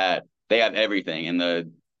like that. They have everything. And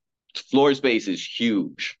the floor space is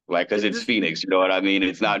huge, like, because it's Just Phoenix, you know what I mean?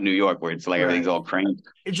 It's not New York where it's like everything's right. all cramped.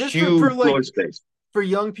 Just for Huge floor like space. for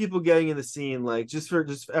young people getting in the scene, like just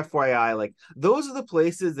FYI, like those are the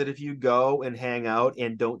places that if you go and hang out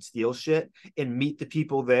and don't steal shit and meet the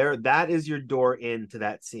people there, that is your door into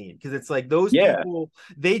that scene. Because it's like those Yeah. people,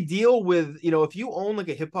 they deal with, if you own like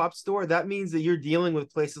a hip hop store, that means that you're dealing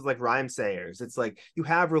with places like rhyme sayers. It's like you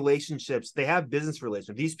have relationships, they have business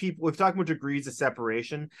relationships. These people, we've talked about degrees of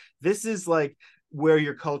separation. This is like where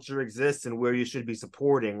your culture exists and where you should be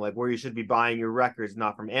supporting, like where you should be buying your records,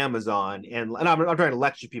 not from Amazon. And I'm trying to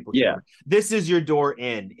lecture people here, Yeah. but this is your door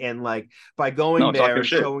in. And like by going No, talk there your and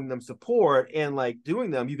shit. showing them support and like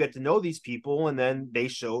doing them, you get to know these people and then they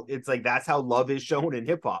show it's like that's how love is shown in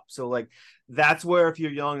hip hop. So like that's where if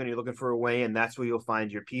you're young and you're looking for a way and that's where you'll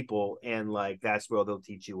find your people and like that's where they'll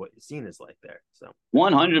teach you what the scene is like there. So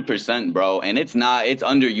 100%, bro. And it's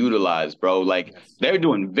underutilized, bro. Like yes. they're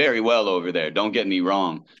doing very well over there. Don't get me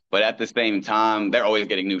wrong. But at the same time, they're always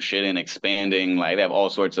getting new shit and expanding. Like they have all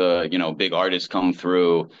sorts of, big artists come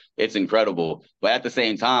through. It's incredible. But at the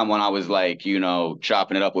same time, when I was like,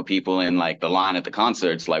 chopping it up with people in like the line at the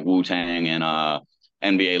concerts, like Wu-Tang and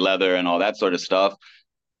NBA Leather and all that sort of stuff,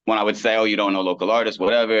 when I would say, "Oh, you don't know local artists,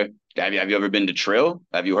 whatever. Have you ever been to Trill?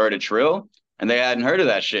 Have you heard of Trill?" And they hadn't heard of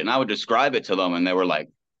that shit. And I would describe it to them, and they were like,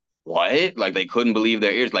 "What?" Like they couldn't believe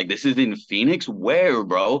their ears. Like, this is in Phoenix? Where,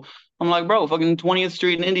 bro? I'm like, bro, fucking 20th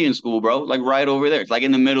Street and Indian School, bro. Like right over there. It's like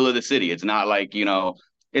in the middle of the city. It's not like,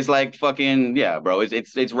 it's like fucking yeah, bro.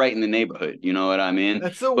 It's right in the neighborhood. You know what I mean?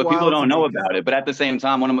 That's so But people wild to don't me know because about it. But at the same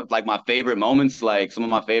time, one of my favorite moments, like some of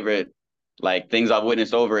my favorite like things I've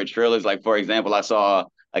witnessed over at Trill is like, for example, I saw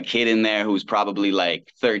a kid in there who's probably like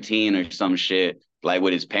 13 or some shit, like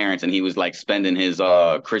with his parents, and he was like spending his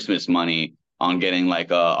Christmas money on getting like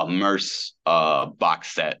a Merce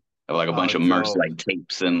box set of like a bunch of Merce dope. like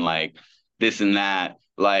tapes and like this and that.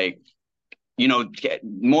 Like,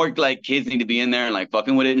 more like kids need to be in there and like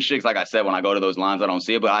fucking with it and shit. Like I said, when I go to those lines, I don't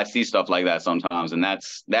see it, but I see stuff like that sometimes, and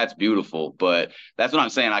that's beautiful. But that's what I'm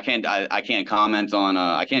saying. I can't comment on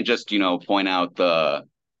I can't just point out the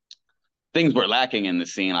things we're lacking in the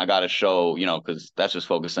scene. I got to show, because that's just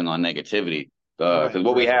focusing on negativity. Because Right,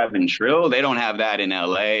 what we right. have in Trill, they don't have that in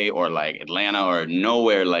LA or like Atlanta or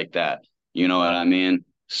nowhere like that. You know what I mean?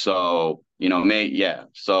 So, yeah.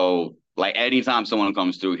 So, like, anytime someone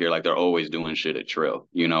comes through here, like, they're always doing shit at Trill.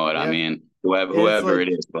 You know what I Yeah. mean? Whoever, And it's whoever it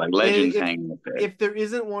like is, like, and legends if hanging up there. if there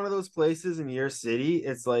isn't one of those places in your city,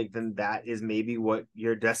 it's like then that is maybe what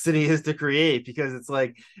your destiny is to create because it's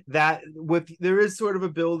like that with there is sort of a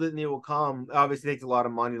build it and it will come. Obviously, it takes a lot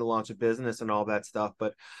of money to launch a business and all that stuff,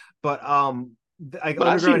 but like But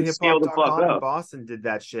I've seen it scale the fuck undergroundhiphop.com in up. Boston did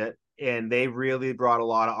that shit and they really brought a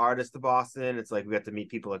lot of artists to Boston. It's like we got to meet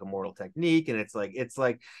people like Immortal Technique and it's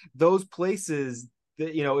like those places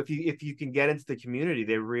that if you can get into the community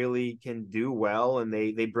they really can do well and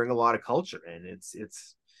they bring a lot of culture in.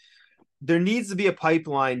 It's there needs to be a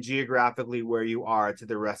pipeline geographically where you are to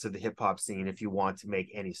the rest of the hip hop scene if you want to make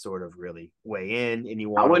any sort of really way in and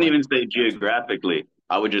you I want to wouldn't like even say that's geographically.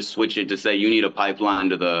 I would just switch it to say you need a pipeline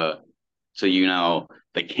to the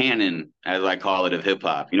canon, as I call it, of hip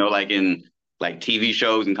hop. Like in like TV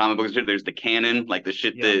shows and comic books, there's the canon, like the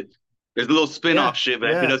shit yeah that there's a little yeah spin-off shit, but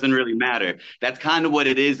that shit yeah doesn't really matter. That's kind of what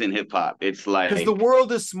it is in hip hop. It's because the like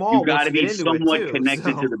world is you small got once to you get be into it somewhat too connected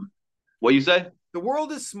to so the what you say. the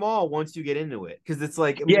world is small once you get into it because it's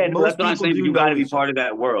like Yeah, so that's most what I'm people saying. But do you got to know be each part of other.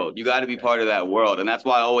 that world. You got to be Right. part of that world, and that's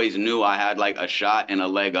why I always knew I had like a shot and a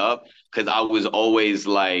leg up because I was always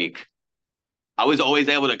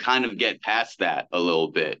able to kind of get past that a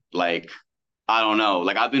little bit. Like, I don't know.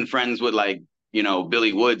 Like, I've been friends with like,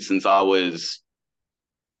 Billy Wood since I was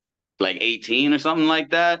like 18 or something like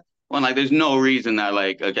that. Well, like, there's no reason that,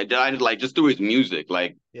 like, okay, I like just through his music,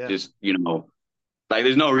 like, Yeah, just, like,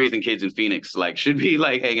 there's no reason kids in Phoenix, like, should be,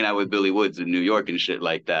 like, hanging out with Billy Woods in New York and shit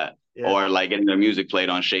like that. yeah, Or, like, getting their music played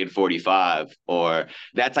on Shade 45 or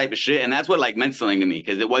that type of shit. And that's what, like, meant something to me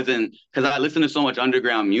because it wasn't, because I listened to so much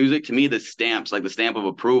underground music. To me, the stamps, like, the stamp of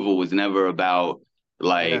approval was never about, yeah.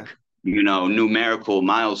 like, numerical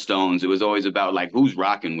milestones. It was always about, like, who's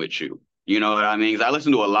rocking with you. You know what I mean? Because I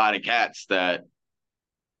listened to a lot of cats that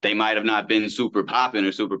they might have not been super popping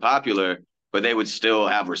or super popular, but they would still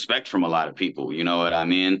have respect from a lot of people. You know what I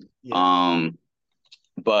mean? Yeah.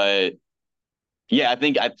 But yeah, I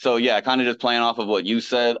think so yeah, kind of just playing off of what you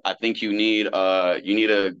said, I think you need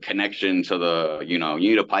a connection to you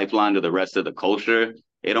need a pipeline to the rest of the culture.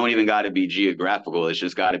 It don't even got to be geographical. It's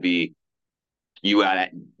just got to be people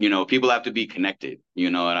have to be connected. You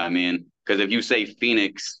know what I mean? Because if you say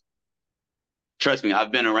Phoenix, trust me,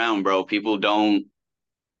 I've been around, bro. People don't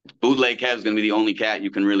Bootleg Kev's gonna be the only cat you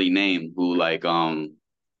can really name who like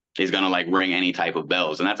is gonna like ring any type of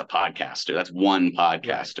bells, and that's a podcaster. That's one Right.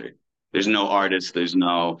 podcaster. There's Right. no artist. There's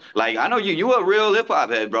no like I know you a real hip hop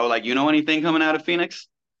head, bro. Like you know anything coming out of Phoenix?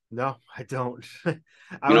 No, I don't. I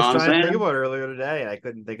You know was what I'm trying to think saying? about it earlier today, and I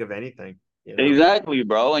couldn't think of anything. You know. Exactly,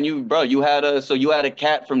 bro. And you had a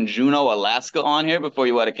cat from Juneau, Alaska on here before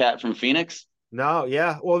you had a cat from Phoenix. No,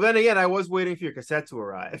 yeah. Well, then again, I was waiting for your cassette to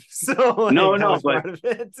arrive, so No, like that no, was but part of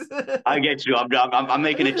it. I get you. I'm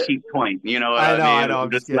making a cheap point. You know what I I mean? know. I'm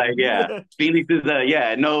I'm just just like, kidding. yeah, Phoenix is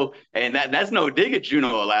yeah, no, and that's no dig at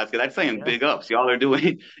Juneau, Alaska. That's saying Yeah, big ups. Y'all are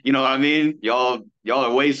doing, you know what I mean? Y'all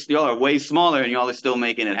are way smaller, and y'all are still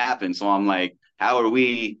making it happen. So I'm like, how are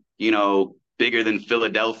we, bigger than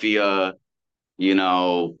Philadelphia?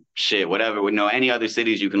 Shit, whatever. Any other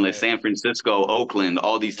cities you can list, right. San Francisco, Oakland,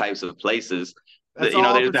 all these types of places. That's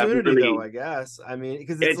all They just have opportunity, though. really I guess. I mean,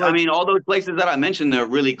 because it's it's, I like, mean, all those places that I mentioned, they're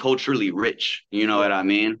really culturally rich. You know what yeah, I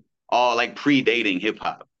mean? All like predating hip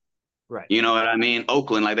hop. right, You know what I mean?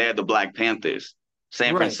 Oakland, like they had the Black Panthers.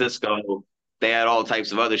 San right. Francisco, they had all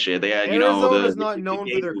types of other shit. They had, Arizona's the not the known for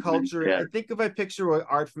gay their movement. culture. Yeah. I think if I picture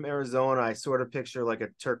art from Arizona, I sort of picture like a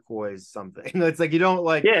turquoise something. It's like you don't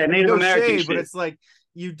like, Yeah, I mean, Native no American shade, but shit. it's like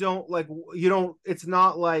you don't. It's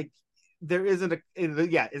not like there isn't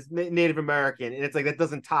yeah, it's Native American, and it's like that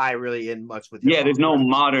doesn't tie really in much with hip Yeah, hop. there's no There's no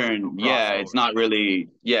modern, yeah, crossover. it's not really,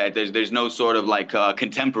 yeah, there's no sort of like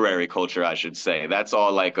contemporary culture, I should say. That's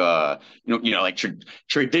all like like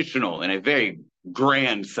traditional in a very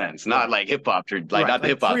grand sense, not Right, like hip hop, like right, not the like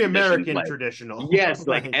hip hop traditions, pre-American like traditional. yes,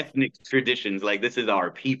 like Like ethnic traditions, like this is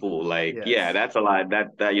our people, like yeah, yes, that's a lot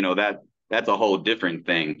that's a whole different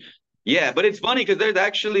thing. Yeah, but it's funny because there's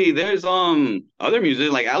other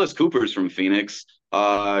music like Alice Cooper's from Phoenix.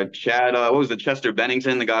 Chad, what was the Chester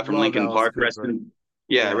Bennington, the guy from love Lincoln Alice Park? Cooper.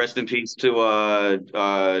 Yeah, Yeah. rest in peace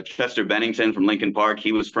to Chester Bennington from Lincoln Park.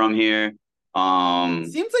 He was from here.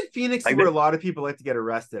 Seems like Phoenix is Like where a that, lot of people like to get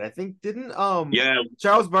arrested. I think didn't yeah,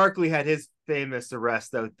 Charles Barkley had his famous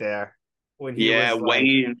arrest out there when he yeah. was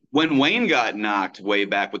like, Wayne got knocked way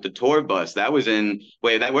back with the tour bus, that was in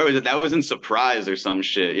wait, that where was it? That was in Surprise or some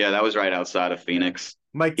shit. Yeah, that was right outside of yeah, Phoenix.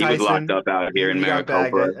 Mike He was locked Tyson. up out here in He got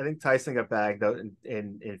bagged. Maricopa. I think Tyson got bagged out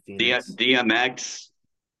in Phoenix. DMX.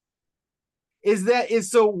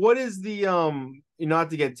 Is so what is the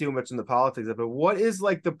not to get too much into politics, but what is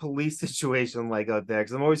like the police situation like out there?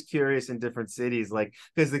 Because I'm always curious in different cities, like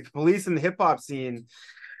because the police in the hip hop scene,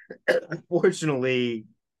 unfortunately,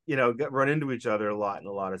 run into each other a lot in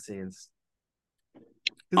a lot of scenes.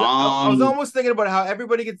 Because I was Um, almost thinking about how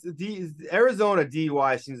everybody gets Arizona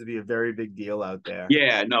DUI seems to be a very big deal out there.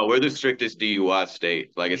 Yeah, no, we're the strictest DUI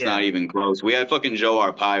state. Like it's not Yeah. even close. We had fucking Joe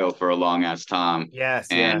Arpaio for a long ass time, Yes.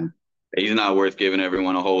 Yeah. and he's not worth giving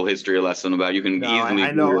everyone a whole history lesson about. You can No, easily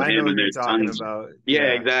I know. Google I know him, who and you're there's talking tons. about. Yeah, Yeah.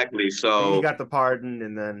 exactly. He So got the pardon,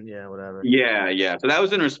 and then yeah, whatever. yeah, yeah. So that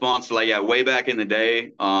was in response to like yeah, way back in the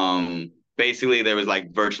day. Basically there was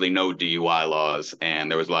like virtually no DUI laws, and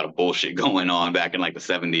there was a lot of bullshit going on back in like the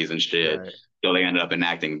 70s and shit. Right. So they ended up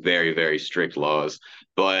enacting very, very strict laws.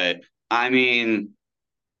 But I mean,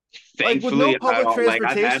 Like with no thankfully, public I've had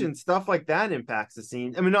transportation, stuff like that impacts the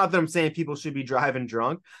scene. I mean, not that I'm saying people should be driving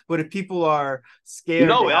drunk, but if people are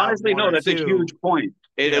scared to no, have honestly, one no, or that's a huge two, point.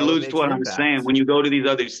 It it alludes to makes what an I'm saying. impact. When you go to these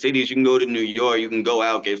other cities, you can go to New York, you can go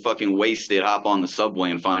out, get fucking wasted, hop on the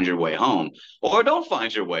subway and find your way home. Or don't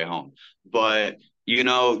find your way home. Right. But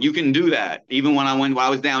you can do that. Even when I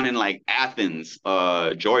was down in like Athens,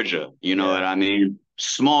 Georgia, you know what Yeah. I mean?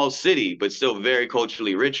 Small city, but still very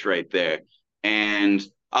culturally rich right there. And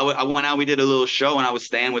I went out, we did a little show, and I was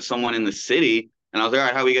staying with someone in the city, and I was like, all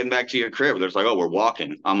right, how are we getting back to your crib? They're like, oh, we're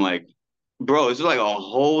walking. I'm like, bro, it's like a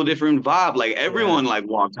whole different vibe. Like Yeah. everyone like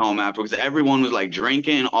walked home after because everyone was like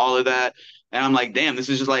drinking, all of that. And I'm like, damn, this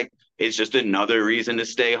is just like it's just another reason to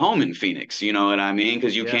stay home in Phoenix. You know what I mean?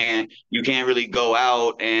 Because Yeah. you can't really go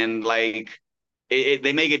out and like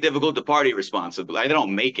they make it difficult to party responsibly. Like, they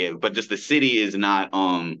don't make it, but just the city is not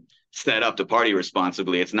set up to party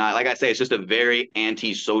responsibly. It's not like I say, it's just a very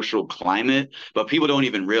antisocial climate, but people don't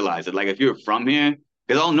even realize it. Like if you're from here,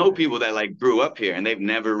 because I'll know Right. people that like grew up here and they've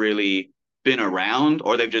never really been around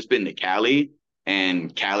or they've just been to Cali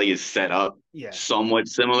and Cali is set up Yeah. somewhat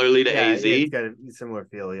similarly to Yeah. Yeah. It's AZ. got a similar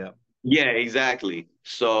feel. Yeah. Yeah, exactly.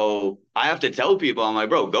 So I have to tell people, I'm like,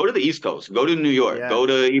 bro, go to the East Coast, go to New York, Yeah. go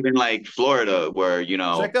to even like Florida, where,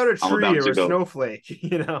 Check out a I'm tree about or to a go. snowflake,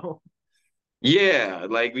 you know? Yeah,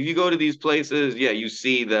 like if you go to these places, yeah, you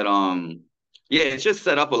see that yeah, it's just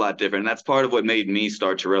set up a lot different. And that's part of what made me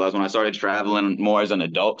start to realize when I started traveling more as an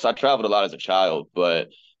adult. Because I traveled a lot as a child, but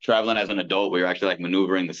traveling as an adult where you're actually like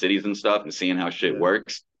maneuvering the cities and stuff and seeing how shit Yeah.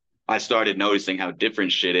 works, I started noticing how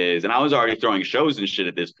different shit is. And I was already throwing shows and shit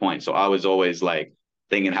at this point. So I was always like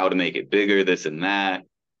thinking how to make it bigger, this and that.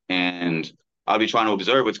 And I'll be trying to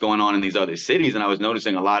observe what's going on in these other cities. And I was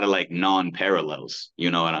noticing a lot of like non-parallels,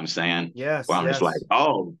 you know what I'm saying? Where Yes. I'm just like, Yes.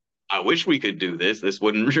 oh, I wish we could do this. This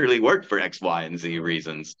wouldn't really work for X, Y, and Z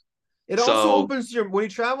reasons. It also So, opens your when you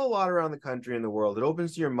travel a lot around the country and the world, it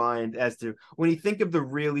opens your mind as to when you think of the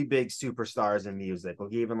really big superstars in music,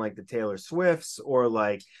 like even like the Taylor Swifts or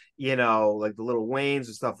like, like the Little Waynes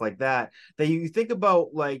or stuff like that you think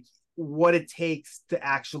about like what it takes to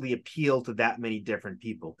actually appeal to that many different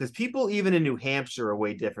people. Because people even in New Hampshire are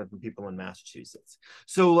way different than people in Massachusetts.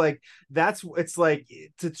 So like it's like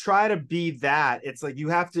to try to be that, it's like you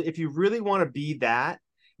have to, if you really want to be that,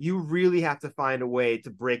 you really have to find a way to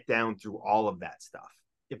break down through all of that stuff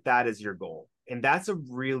if that is your goal. And that's a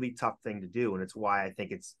really tough thing to do. And it's why I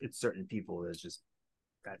think it's certain people is just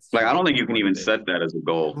that's like, who I they don't think you can born to even be. set that as a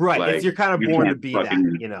goal. Right. It's Like, you're kind of you born to can't be that,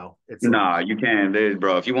 fucking, It's like nah, you can't.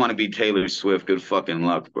 Bro, if you want to be Taylor Swift, good fucking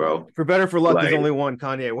luck, right. bro. For better for luck, there's Like, only one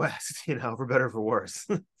Kanye West, for better for worse.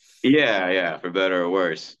 yeah, yeah, for better or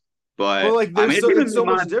worse. But But like I mean, it's so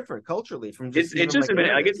much different culturally from just it's even just like been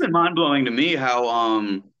like it's areas. been mind blowing to me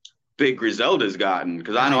how big Griselda's gotten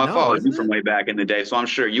because Yeah, I I know I know, followed you isn't from it? way back in the day, so I'm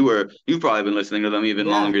sure you've probably been listening to them even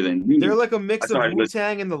Yeah. longer than They're me. like a I mix of started Wu listening.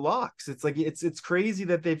 Tang and the Locks. It's like it's crazy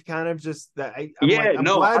that they've kind of just that I'm like Yeah, I'm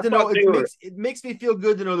no, I glad to know thought they were, it makes me feel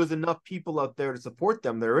good to know there's enough people out there to support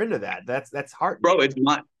them. They're into that. That's heartening. bro.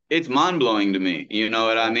 It's mind blowing to me. You know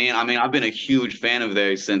what I Yeah. mean? I mean, I've been a huge fan of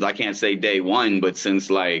theirs since I can't say day one, but since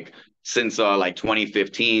like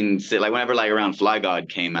 2015, like whenever like around Fly God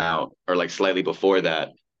came out or like slightly before that.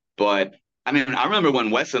 But I mean, I remember when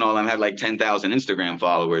Wes and all them had like 10,000 Instagram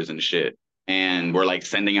followers and shit, and were like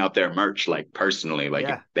sending out their merch like personally, like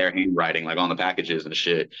Yeah. their handwriting like on the packages and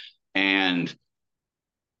shit. And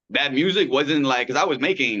that music wasn't like because I was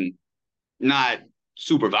making not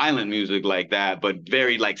super violent music like that, but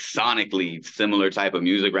very like sonically similar type of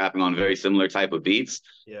music, rapping on very similar type of beats.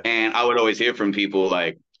 Yeah. And I would always hear from people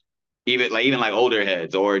like even like older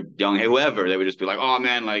heads or young whoever, they would just be like, "Oh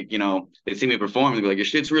man, like they see me perform, and be like, your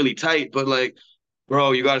shit's really tight, but like,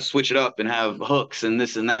 bro, you got to switch it up and have hooks and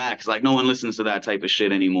this and that, because like no one listens to that type of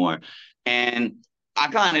shit anymore." And I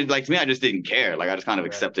kind of like to me, I just didn't care. Like I just kind of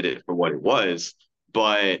Right. accepted it for what it was,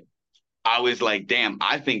 but I was like, damn,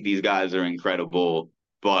 I think these guys are incredible,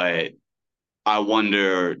 but I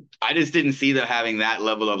wonder, I just didn't see them having that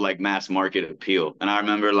level of like mass market appeal. And I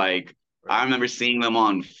Right. remember seeing them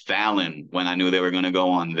on Fallon when I knew they were going to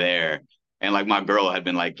go on there. And like my girl had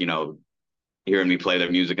been like, hearing me play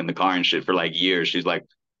their music in the car and shit for like years. She's like,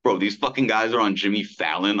 bro, these fucking guys are on Jimmy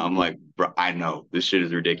Fallon. I'm like, bro, I know this shit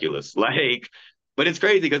is ridiculous. Like, but it's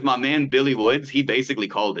crazy because my man Billy Woods, he basically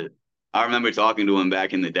called it. I remember talking to him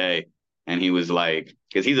back in the day, and he was like,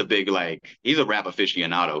 because he's a big he's a rap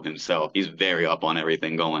aficionado himself. He's very up on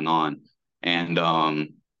everything going on, and I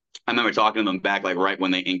remember talking to them back like right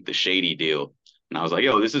when they inked the Shady deal, and I was like,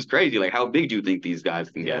 yo, this is crazy. Like, how big do you think these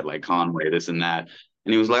guys can Yeah. get? Like Conway, this and that.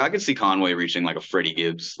 And he was like, I could see Conway reaching like a Freddie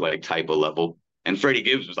Gibbs like type of level. And Freddie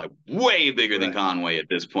Gibbs was like way bigger than Right. Conway at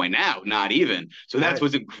this point now, not even. So that's Right.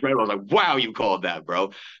 what's incredible. I was like, wow, you called that, bro.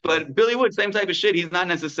 Yeah. But Billy Wood, same type of shit. He's not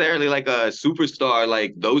necessarily like a superstar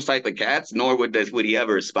like those type of cats, nor would he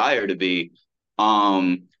ever aspire to be.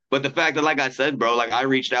 But the fact that, like I said, bro, like I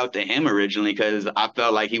reached out to him originally because I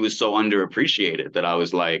felt like he was so underappreciated that I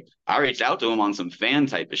was like, I reached out to him on some fan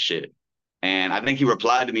type of shit. And I think he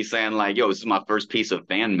replied to me saying, like, yo, this is my first piece of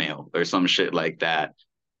fan mail or some shit like that.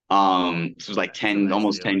 This was like That's a nice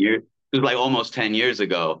almost 10 feeling. years. It was like almost 10 years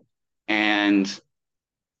ago. And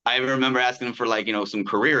I even remember asking him for like, some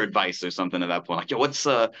career advice or something at that point. Like, yo, what's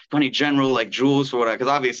Attorney General like jewels for what? Because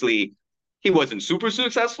obviously he wasn't super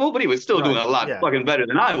successful, but he was still doing Right. a lot Yeah. fucking better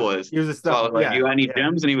than I was. He was a So I stuff. was like, Yeah. you got any Yeah.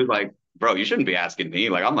 gems? And he was like, bro, you shouldn't be asking me.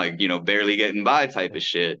 Like, I'm like, barely getting by type of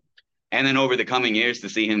shit. And then over the coming years to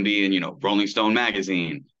see him be in, Rolling Stone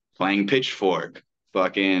magazine, playing Pitchfork,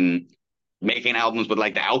 fucking making albums with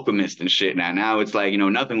like The Alchemist and shit. Now it's like,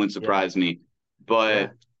 nothing would Yeah. surprise me. Yeah.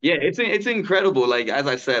 But yeah, it's incredible. Like as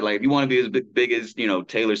I said, like if you want to be as big as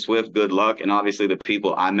Taylor Swift, good luck. And obviously the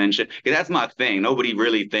people I mentioned, because that's my thing. Nobody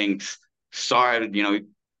really thinks. Sorry,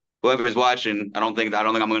 whoever's watching, I don't think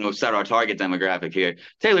I'm going to upset our target demographic here.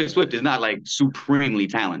 Taylor Swift is not like supremely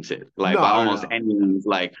talented, like by No, no, almost no. anyone's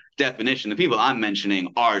like definition. The people I'm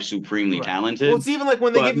mentioning are supremely Right. Well, talented. it's even like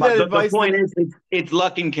when they But give you that the advice, point like, is, it's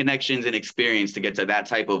luck and connections and experience to get to that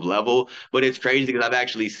type of level. But it's crazy because I've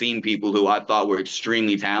actually seen people who I thought were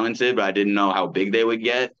extremely talented, but I didn't know how big they would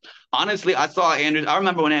get. Honestly, I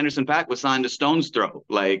remember when Anderson .Paak was signed to Stone's Throw,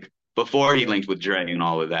 like before he yeah, linked with Dre and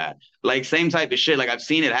all of that. Like same type of shit. Like I've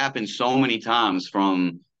seen it happen so many times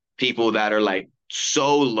from people that are like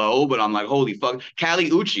so low, but I'm like, holy fuck. Kali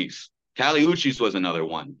Uchis was another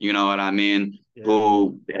one. You know what I mean? yeah.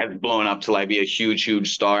 Who has blown up to like be a huge,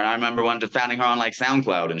 huge star. And I remember when finding her on like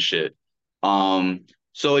SoundCloud and shit.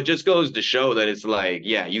 So it just goes to show that it's like,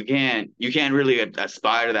 yeah, you can't really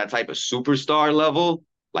aspire to that type of superstar level,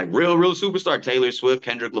 like real superstar, Taylor Swift,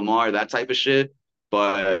 Kendrick Lamar, that type of shit.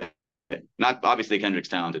 But not obviously Kendrick's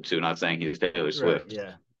talented too. Not saying he's Taylor Right. Swift,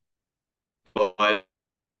 Yeah. but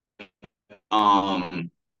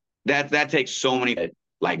um, that takes so many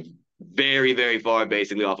like very very far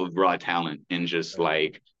basically off of raw talent and just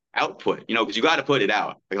Right. like output. Because you got to put it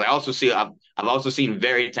out. Because I've also seen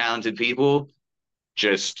very talented people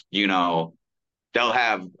just they'll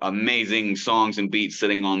have amazing songs and beats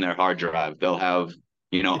sitting on their hard drive. They'll have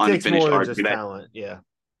It takes unfinished more than art. just talent. Yeah.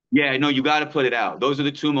 Yeah, no, you got to put it out. Those are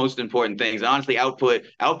the two most important things. And honestly, output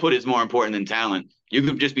is more important than talent. You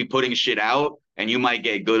could just be putting shit out and you might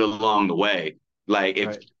get good along the way. Like if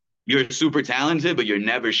Right. you're super talented but you're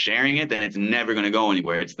never sharing it, then it's never going to go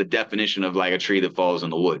anywhere. It's the definition of like a tree that falls in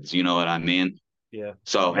the woods, you know what I mean? Yeah.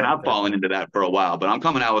 So, and No, I've fallen definitely. into that for a while, but I'm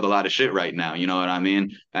coming out with a lot of shit right now. You know what I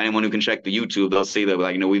mean? Anyone who can check the YouTube, they'll see that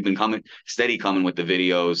like, we've been coming with the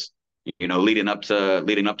videos, leading up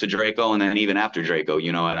to Draco and then even after Draco,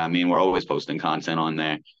 you know what I mean? We're always posting content on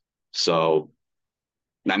there. So,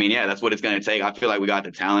 I mean, yeah, that's what it's going to take. I feel like we got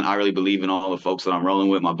the talent. I really believe in all the folks that I'm rolling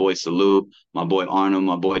with. My boy Salute, my boy Arnhem,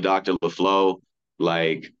 my boy Dr. LaFlo.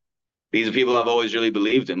 Like, these are people I've always really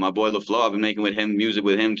believed in. My boy LaFlo, I've been making music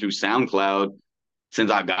with him through SoundCloud since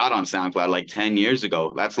I got on SoundCloud like 10 years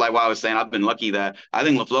ago. That's like why I was saying I've been lucky that I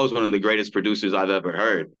think LaFlo is one of the greatest producers I've ever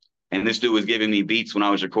heard. And this dude was giving me beats when I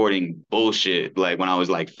was recording bullshit, like when I was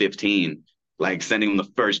like 15, like sending him the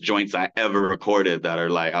first joints I ever recorded that are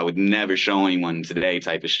like, I would never show anyone today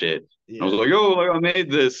type of shit. I was Yeah. like, yo, like, I made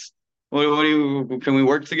this. Can we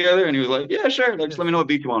work together? And he was like, yeah, sure. Like, Yeah. just let me know what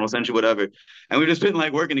beat you want. I'll send you whatever. And we've just been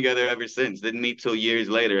like working together ever since. Didn't meet till years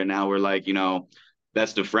later. And now we're like,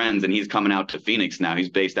 best of friends, and he's coming out to Phoenix now. He's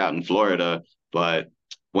based out in Florida, but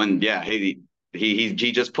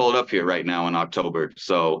he just pulled up here right now in October,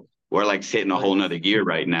 so we're like hitting a whole Nice. nother gear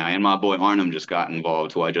right now. And my boy Arnhem just got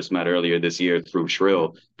involved, who I just met earlier this year through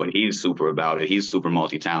Trill, but he's super about it. He's super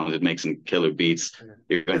multi-talented, makes some killer beats.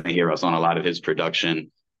 You're going to hear us on a lot of his production.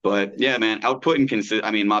 But yeah, man, output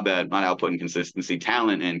and my bad, not output and consistency,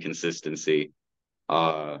 talent and consistency.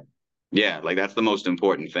 Yeah, like that's the most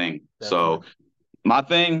important thing. So Definitely. my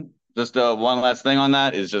thing, just one last thing on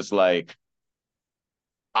that is just like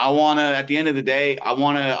I want to. At the end of the day, I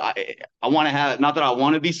want to have not that I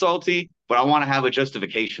want to be salty, but I want to have a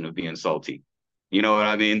justification of being salty. You know what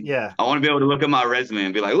I mean? Yeah. I want to be able to look at my resume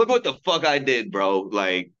and be like, look what the fuck I did, bro.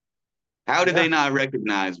 Like, how did they Yeah. not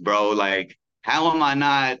recognize, bro? Like, how am I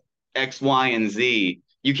not X, Y, and Z?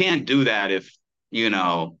 You can't do that if you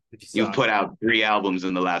know If you you've suck. put out 3 albums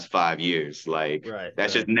in the last 5 years. Like, Right.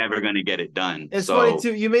 that's Right. just never gonna get it done. It's funny So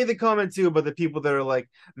too. You made the comment too about the people that are like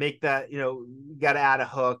make that, got to add a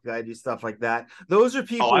hook, got to do stuff like that. Those are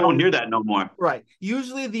oh, I don't people. hear that no more. Right.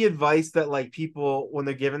 Usually the advice that like people when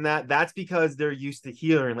they're given that's because they're used to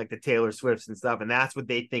hearing like the Taylor Swifts and stuff, and that's what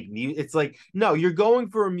they think. It's like, no, you're going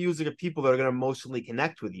for a music of people that are going to emotionally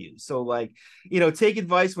connect with you. So like, take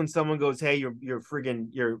advice when someone goes, hey, you're friggin'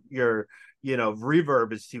 your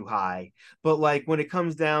reverb is too high. But like when it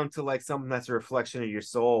comes down to like something that's a reflection of your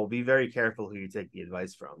soul, be very careful who you take the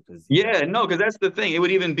advice from. Because Yeah, no, because that's the thing. It would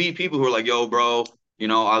even be people who are like, yo, bro,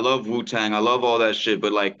 I love Wu-Tang. I love all that shit.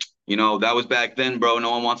 But like, You know, that was back then, bro.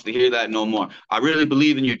 No one wants to hear that no more. I really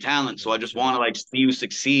believe in your talent, so I just want to like see you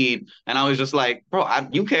succeed. And I was just like, bro,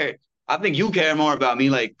 you care. I think you care more about me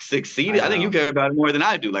like succeeding. I think you care about it more than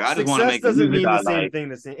I do. Like I just want to Success make the doesn't music mean the I same like. thing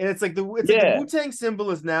to say. And it's like the Yeah, Wu-Tang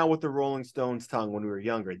symbol is now with the Rolling Stones tongue when we were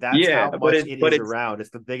younger. That's yeah, how much it but is it's around. It's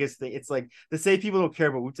the biggest thing. It's like to say people don't care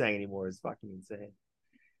about Wu-Tang anymore is fucking insane.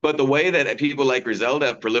 but the way that people like Griselda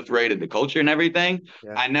have proliferated the culture and everything,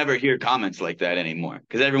 Yeah. I never hear comments like that anymore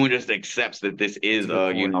because everyone just accepts that this That's is a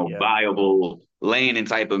good a point. Yeah. viable lane and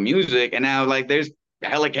type of music. And now like there's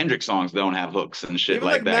hella Kendrick songs don't have hooks and shit Even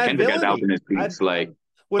like like that. Mad Kendrick has Villainy. alchemist beats like.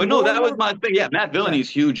 When But no, more and that was more my thing. Yeah, Matt yeah. Villain's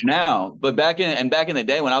huge now. But back in the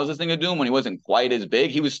day when I was listening to Doom, when he wasn't quite as big,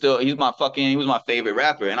 he was my favorite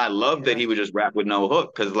rapper. And I loved that Yeah. he would just rap with no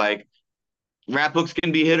hook. Cause like rap hooks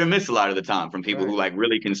can be hit or miss a lot of the time from people who Right. like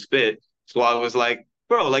really can spit. So I was like,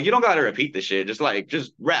 bro, like you don't gotta repeat the shit.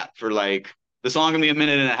 Just rap for like the song can be a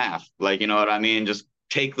minute and a half. Like, you know what I mean? Just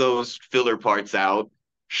take those filler parts out,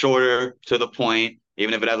 shorter to the point,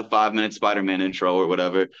 even if it has a 5 minute Spider-Man intro or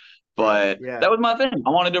whatever. Right. But Yeah. that was my thing. I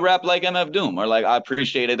wanted to rap like MF Doom, or like I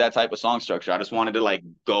appreciated that type of song structure. I just wanted to like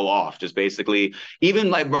go off, just basically, even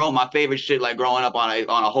like bro, my favorite shit, like growing up on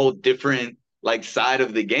a whole different like side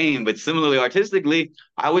of the game, but similarly artistically,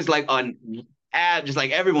 I was like just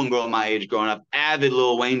like everyone growing my age growing up, avid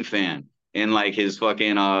Lil Wayne fan. And like his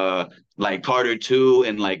fucking like Carter 2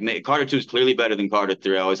 and like Carter 2 is clearly better than Carter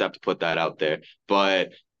 3. I always have to put that out there.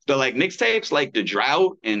 But the like mixtapes like The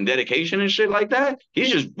Drought and Dedication and shit like that,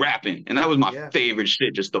 he's just rapping. And that was my Yeah. favorite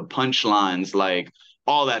shit, just the punchlines, like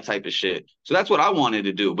all that type of shit. So that's what I wanted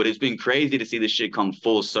to do. But it's been crazy to see this shit come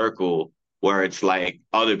full circle where it's like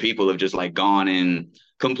other people have just like gone and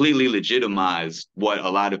completely legitimized what a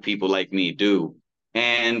lot of people like me do.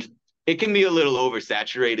 And it can be a little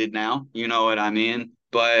oversaturated now, you know what I mean?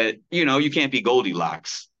 But you know, you can't be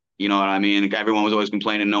Goldilocks. You know what I mean? Everyone was always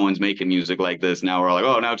complaining no one's making music like this. Now we're like,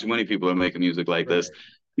 oh, now too many people are making music like this. Right.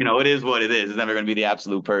 You know, it is what it is. It's never going to be the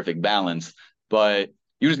absolute perfect balance, but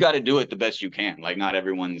you just got to do it the best you can. Like, not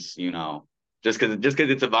everyone's, you know, just because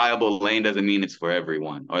it's a viable lane doesn't mean it's for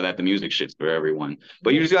everyone or that the music shit's for everyone.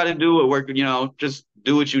 But you Yeah. just got to do it. Work, you know, just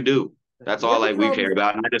do what you do. That's The all other like we care problem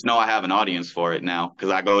about. And I just know I have an audience for it now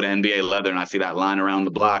because I go to NBA Leather and I see that line around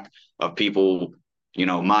the block of people, you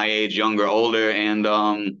know, my age, younger, older, and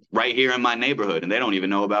right here in my neighborhood. And they don't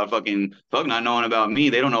even know about fuck not knowing about me.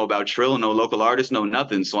 They don't know about Trill, no local artists, no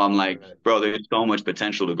nothing. So I'm like, right. bro, there's so much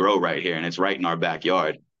potential to grow right here, and it's right in our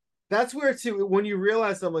backyard. That's where too when you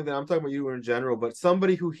realize something like that, I'm talking about you in general, but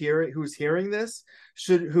somebody who's hearing this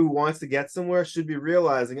who wants to get somewhere should be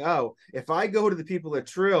realizing, oh, if I go to the people at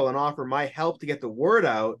Trill and offer my help to get the word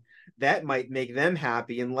out, that might make them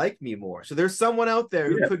happy and like me more. So there's someone out there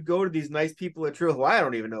who Yeah. could go to these nice people at Trill who I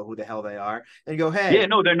don't even know who the hell they are and go, Yeah, hey,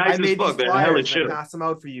 no, they're I nice as made these fuck. They're hella flyers and I chill. pass them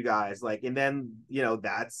out for you guys. Like, and then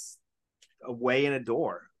that's a way in a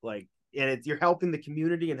door. Like, and you're helping the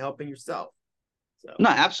community and helping yourself. So No,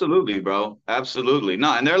 absolutely, bro. Absolutely.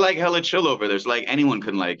 No, and they're like hella chill over there. It's like anyone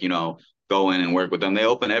can like, you know, go in and work with them. They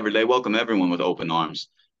welcome everyone with open arms.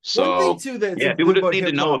 one thing So too that's yeah, people just about need to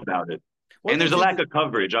hip know hop. about it. One And thing there's a too lack that of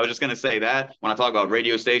coverage. I was just gonna say that when I talk about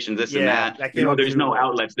radio stations, this and yeah, that, that you came know, out there's too. no Like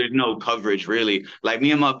outlets, there's no coverage really. Like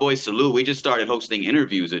me and my boy Salute, we just started hosting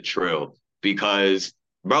interviews at Trill because,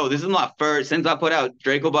 bro, this is my first since I put out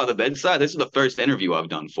Draco by the Bedside. This is the first interview I've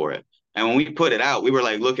done for it. And when we put it out, we were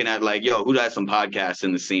like looking at like, yo, who has some podcasts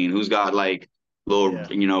in the scene? Who's got like little, yeah,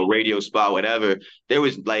 you know, radio spot, whatever. There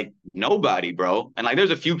was like nobody, bro. And like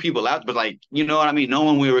there's a few people out, but like, you know what I mean? No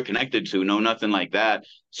one we were connected to, no nothing like that.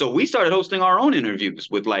 So we started hosting our own interviews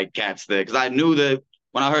with like cats there because I knew that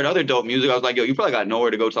when I heard other dope music, I was like, yo, you probably got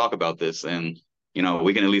nowhere to go talk about this. And, you know,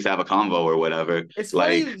 we can at least have a convo or whatever. it's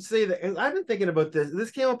funny Like, you say that. And I've been thinking about this.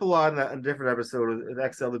 This came up a lot in a different episode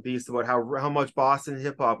of XL the Beast about how much Boston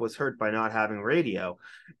hip hop was hurt by not having radio,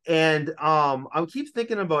 and I keep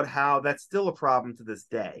thinking about how that's still a problem to this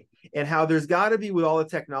day, and how there's got to be with all the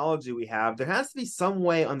technology we have, there has to be some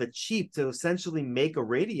way on the cheap to essentially make a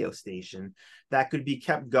radio station that could be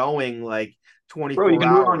kept going like bro, you 24 can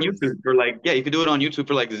do it on hours. YouTube for like, yeah, you can do it on YouTube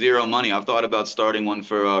for like zero money. I've thought about starting one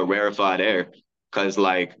for rarefied air because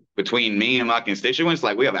like between me and my constituents,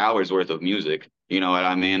 like we have hours worth of music. You know what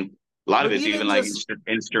I mean? A lot of But it's even even like just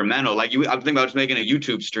instrumental. Like I'm thinking about just making a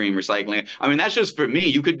YouTube stream recycling. I mean, that's just for me.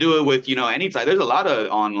 You could do it with, you know, any type. There's a lot of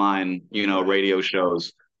online, you know, right, radio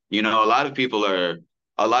shows. You know, a lot of people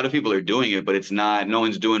are doing it, but it's not, no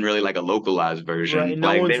one's doing really like a localized version. right, no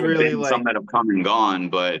Like one's there have really been some like that have come and gone,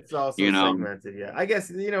 but it's also you know, segmented. Yeah, I guess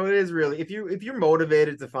it is really if you're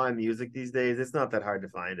motivated to find music these days, it's not that hard to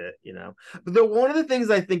find it. But one of the things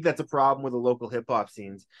I think that's a problem with the local hip hop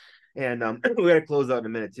scenes And we got to close out in a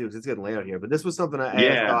minute too, because it's getting late out here. But this was something I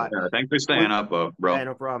Yeah, thought yeah. Thanks for was, staying up, bro. yeah,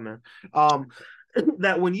 no problem, man. Um,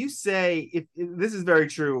 that when you say if this is very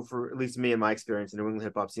true for at least me and my experience in the New England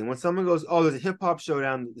hip hop scene, when someone goes, "Oh, there's a hip hop show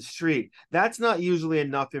down the street," that's not usually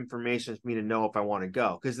enough information for me to know if I want to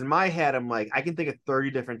go. Because in my head, I'm like, I can think of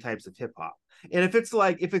 30 different types of hip hop. And if it's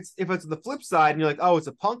like if it's the flip side and you're like, oh, it's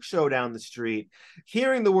a punk show down the street,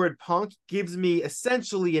 hearing the word punk gives me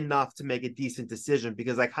essentially enough to make a decent decision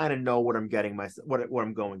because I kind of know what I'm getting what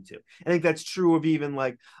I'm going to. I think that's true of even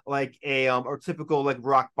like a or typical like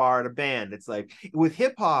rock bar at a band. It's like with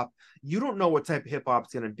hip hop, you don't know what type of hip hop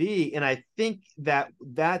it's going to be, and I think that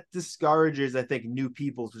discourages I think new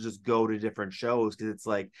people to just go to different shows because it's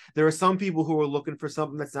like there are some people who are looking for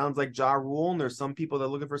something that sounds like Ja Rule, and there's some people that are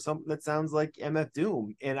looking for something that sounds like MF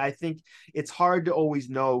Doom, and I think it's hard to always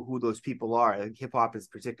know who those people are. Like hip hop is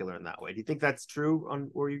particular in that way. Do you think that's true on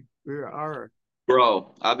where you are?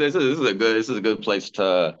 Bro, this is a good place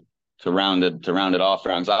to round it off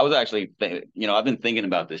around. So I was actually I've been thinking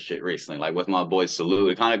about this shit recently, like with my boy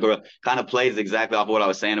Salute. It kind of plays exactly off of what I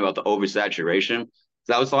was saying about the oversaturation.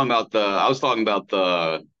 So I was talking about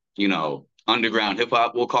the underground hip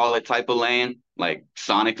hop, we'll call it, type of lane, like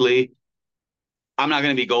sonically. I'm not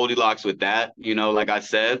gonna be Goldilocks with that, like I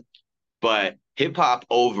said, but hip hop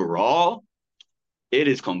overall, it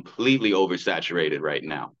is completely oversaturated right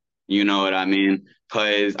now. You know what I mean?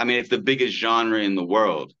 Because I mean, it's the biggest genre in the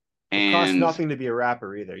world, It costs and nothing to be a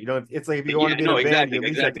rapper either. You don't. It's like if you want yeah, to be in a no, band, you exactly, at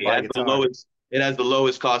least have to exactly. buy a guitar. It has the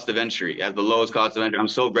lowest cost of entry. It has the lowest cost of entry. I'm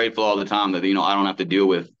so grateful all the time that I don't have to deal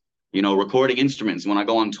with recording instruments when I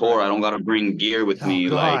go on tour. I Right. don't got to bring gear with Oh me,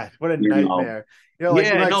 like God, what a you know. nightmare. You're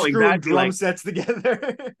Yeah, like no, screwing exactly. drum Like, sets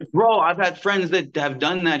together, bro, I've had friends that have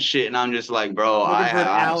done that shit, and I'm just like, bro, looking for an I have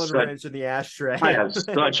Allen such wrench in the I ashtray. have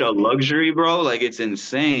such a luxury, bro. Like it's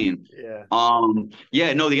insane. Yeah.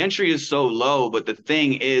 Yeah, no, the entry is so low, but the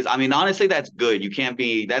thing is, I mean, honestly, that's good. You can't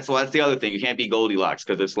be. That's the other thing. You can't be Goldilocks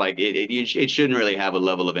because it's like it shouldn't really have a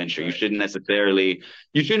level of entry. Right. You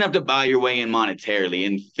shouldn't have to buy your way in monetarily.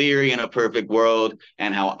 In theory, in a perfect world,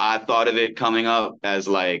 and how I thought of it coming up as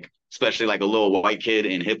like, especially like a little white kid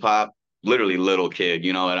in hip hop, literally little kid.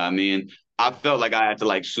 You know what I mean? I felt like I had to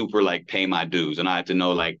like super like pay my dues and I had to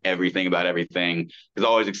know like everything about everything because I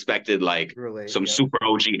always expected like Relate. some Yeah. super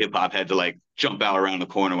OG hip hop had to like jump out around the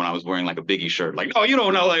corner when I was wearing like a Biggie shirt. Like, no, you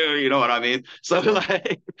don't know, like, you know what I mean? So Yeah.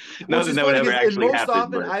 like Which nothing is that would funny ever because and actually most happen.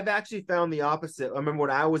 often But I've actually found the opposite. I remember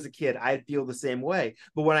when I was a kid, I'd feel the same way.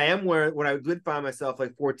 But when I did find myself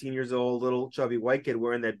like 14 years old, little chubby white kid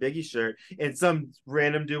wearing that Biggie shirt, and some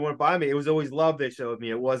random dude went by me, it was always love they showed me.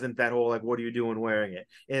 It wasn't that whole like, what are you doing wearing it?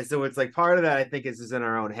 And so it's like part of that I think is just in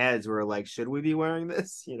our own heads. We're like, should we be wearing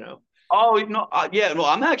this? You know? oh no, yeah, no,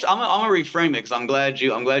 I'm gonna reframe it because I'm glad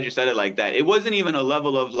you said it like that. It wasn't even a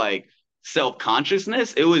level of like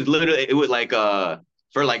self-consciousness. It was like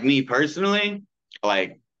for like me personally,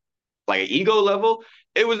 like like an ego level.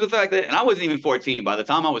 It was the fact that, and I wasn't even 14. By the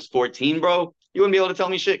time I was 14, bro, you wouldn't be able to tell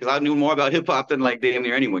me shit because I knew more about hip hop than like damn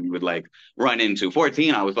near anyone you would like run into.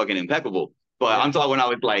 14, I was fucking impeccable. But Yeah. I'm talking when I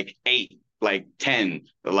was like 8, like 10,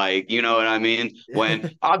 like you know what I mean?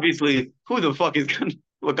 When obviously, who the fuck is gonna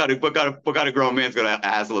what kind of grown man's gonna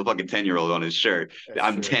hassle a fucking 10-year-old on his shirt? That's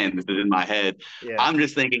I'm true. 10. This is in my head. Yeah. I'm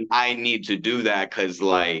just thinking I need to do that because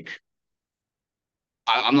like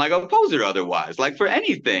I'm like a poser otherwise. Like for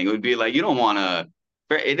anything, it would be like you don't want to.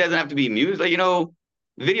 It doesn't have to be music. Like,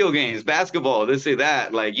 video games, basketball, this or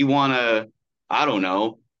that. Like you want to. I don't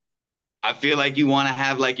know. I feel like you want to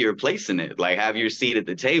have like your place in it, like have your seat at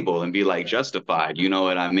the table and be like Right. justified. You know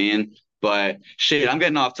what I mean? But shit, I'm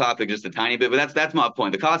getting off topic just a tiny bit, but that's my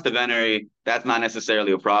point. The cost of entry, that's not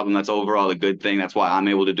necessarily a problem. That's overall a good thing. That's why I'm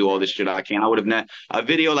able to do all this shit I can. I would have a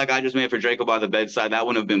video like I just made for Draco by the bedside, that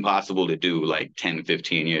wouldn't have been possible to do like 10,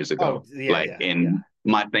 15 years Oh ago. yeah, Like yeah, yeah. in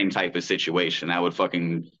my same type of situation. That would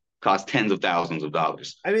fucking cost tens of thousands of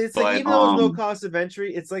dollars. I mean, it's like But even though it's no cost of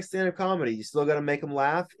entry, it's like stand-up comedy. You still got to make them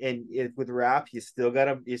laugh, and with rap, you still got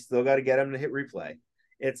to get them to hit replay.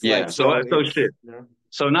 It's like yeah, so it's shit.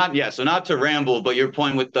 So not to ramble, but your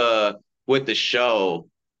point with the show.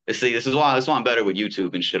 See, this is why I'm better with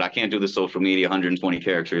YouTube and shit. I can't do the social media 120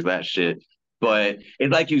 characters, that shit. yeah, But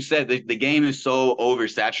it's like you said, the game is so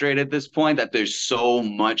oversaturated at this point that there's so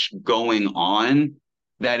much going on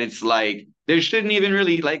that it's like there shouldn't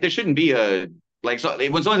be a like so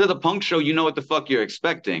when someone's at the punk show, you know what the fuck you're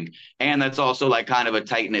expecting. And that's also like kind of a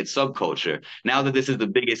tight-knit subculture. Now that this is the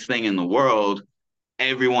biggest thing in the world,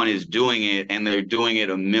 everyone is doing it and they're doing it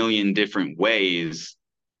a million different ways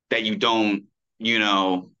that you know you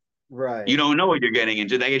right. don't know what you're getting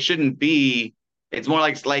into. Like it shouldn't be. It's more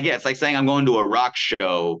like yeah, it's like saying I'm going to a rock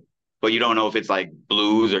show but you don't know if it's like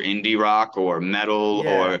blues or indie rock or metal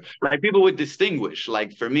Yeah. or like people would distinguish.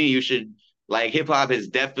 Like for me, you should like hip hop has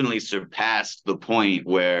definitely surpassed the point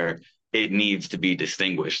where it needs to be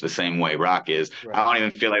distinguished the same way rock is. I Right. don't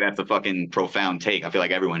even feel like that's a fucking profound take. I feel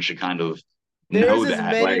like everyone should kind of There's know as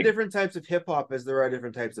that. many Like, different types of hip hop as there are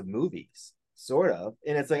different types of movies, sort of.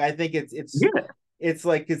 And it's like I think yeah. it's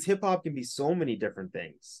like because hip hop can be so many different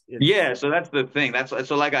things. It's Yeah, so that's the thing. That's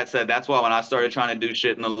so like I said, that's why when I started trying to do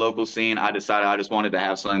shit in the local scene, I decided I just wanted to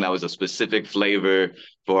have something that was a specific flavor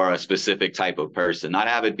for a specific type of person. Not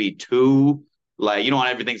have it be too like you don't want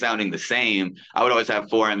everything sounding the same. I would always have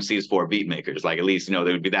four MCs, four beat makers. Like at least, there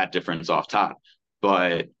would be that difference off top.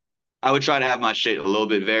 But I would try to have my shit a little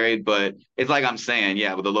bit varied, but it's like I'm saying,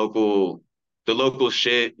 yeah, with the local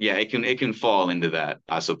shit, yeah, it can fall into that,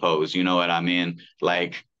 I suppose. You know what I mean?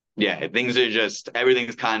 Like, yeah, things are just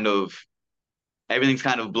everything's kind of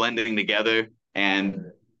blending together. And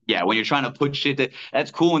yeah, when you're trying to put shit that's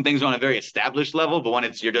cool when things are on a very established level, but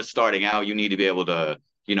when you're just starting out, you need to be able to,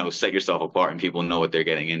 set yourself apart and people know what they're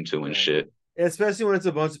getting into and right. shit. Especially when it's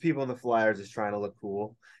a bunch of people in the flyers just trying to look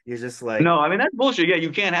cool. You're just like, No, I mean that's bullshit. Yeah,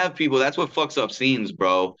 you can't have people. That's what fucks up scenes,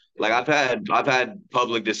 bro. Like yeah, I've had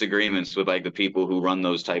public disagreements with like the people who run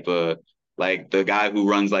those type of like the guy who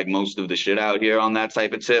runs like most of the shit out here on that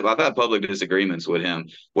type of tip. I've had public disagreements with him.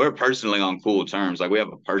 We're personally on cool terms. Like we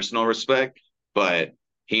have a personal respect, but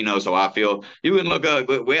he knows how I feel. You can look up.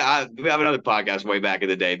 We have another podcast way back in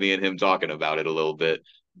the day, me and him talking about it a little bit.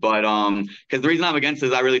 But because the reason I'm against it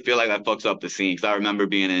is I really feel like that fucks up the scene. Because I remember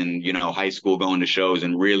being in high school, going to shows,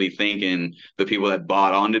 and really thinking the people that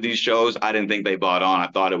bought onto these shows, I didn't think they bought on. I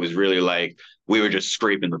thought it was really like we were just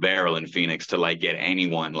scraping the barrel in Phoenix to like get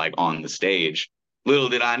anyone like on the stage. Little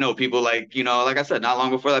did I know, people like like I said, not long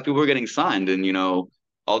before that, people were getting signed, and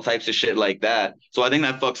all types of shit like that. So I think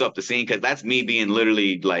that fucks up the scene because that's me being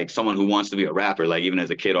literally like someone who wants to be a rapper, like even as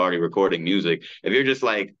a kid already recording music. If you're just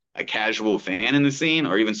like a casual fan in the scene,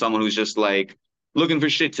 or even someone who's just like looking for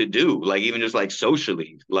shit to do, like even just like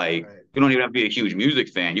socially, like right. you don't even have to be a huge music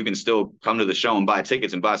fan. You can still come to the show and buy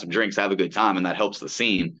tickets and buy some drinks, have a good time, and that helps the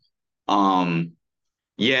scene. Um,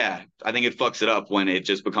 yeah, I think it fucks it up when it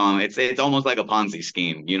just becomes it's almost like a Ponzi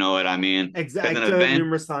scheme. You know what I mean? Exactly. Because an I've done it event.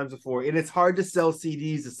 numerous times before, and it's hard to sell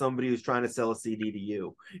CDs to somebody who's trying to sell a CD to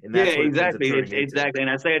you, and Yeah, that's what it ends up exactly. turning into. Exactly.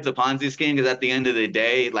 And I say it's a Ponzi scheme because at the end of the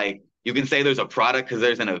day, like you can say there's a product because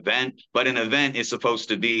there's an event, but an event is supposed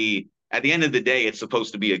to be, at the end of the day, it's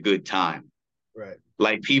supposed to be a good time. Right.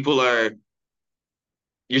 Like you're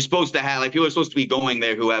supposed to have, like people are supposed to be going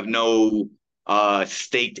there who have no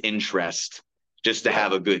staked interest just to Yeah.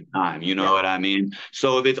 have a good time. You know Yeah. what I mean?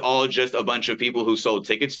 So if it's all just a bunch of people who sold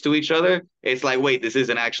tickets to each other, it's like, wait, this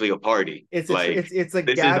isn't actually a party. Like It's a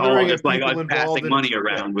this is all gathering of just like us people involved passing in a money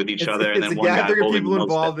right. around with each It's other, and it's a then one guy gathering of holding the people most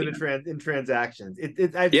at involved the in end. in transactions.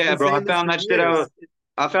 I've Yeah, been bro. saying this for years.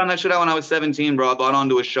 I found that shit out when I was 17, bro. I bought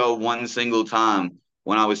onto a show one single time.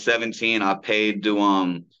 When I was 17, I paid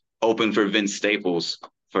to open for Vince Staples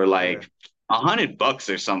for Yeah. like $100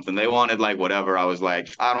 or something. They wanted like whatever. I was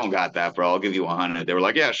like, I don't got that, bro. I'll give you 100. They were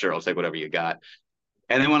like, yeah, sure, I'll take whatever you got.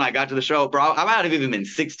 And then when I got to the show, bro, I might have even been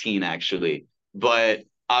 16 actually. But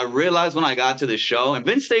I realized when I got to the show, and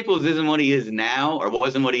Vince Staples isn't what he is now, or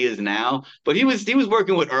wasn't what he is now, but he was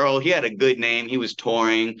working with Earl. He had a good name. He was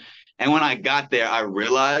touring. And when I got there, I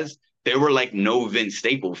realized there were like no Vince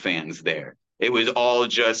Staples fans there. It was all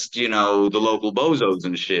just, the Yeah. local bozos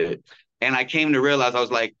and shit. And I came to realize I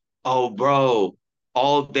was like, oh, bro,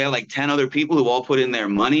 all there are like 10 other people who all put in their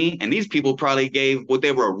money. And these people probably gave what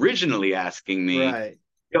they were originally asking me. Right.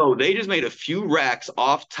 Yo, they just made a few racks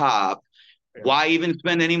off top. Yeah. Why even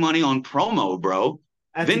spend any money on promo, bro?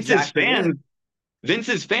 That's Vince's exactly it. fans,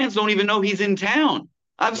 Vince's fans don't even know he's in town.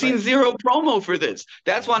 I've seen Right. zero promo for this.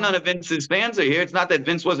 That's why Mhm. none of Vince's fans are here. It's not that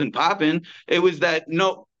Vince wasn't popping. It was that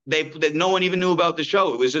no one even knew about the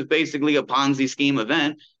show. It was just basically a Ponzi scheme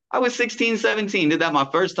event. I was 16, 17. Did that my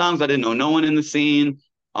first times. I didn't know no one in the scene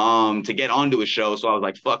to get onto a show. So I was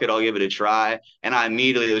like, fuck it, I'll give it a try. And I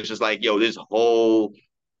immediately was just like, yo, this whole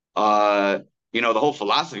uh the whole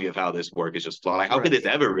philosophy of how this work is just flawed. Like, how could Right. this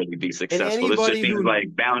ever really be And successful? This just seems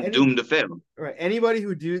like bound any doomed to fail. right anybody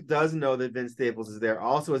who does know that Vince Staples is there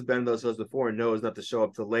also has been to those shows before and knows not to show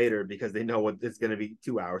up till later because they know what it's going to be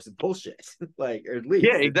 2 hours of bullshit. Like, or at Yeah, least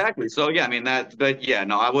it's exactly. So yeah, I mean that, but yeah,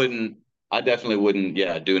 no, I definitely wouldn't,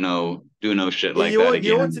 yeah, do no shit yeah, like that you know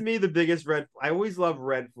what to again. me the biggest red I always love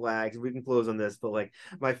red flags. We can close on this, but like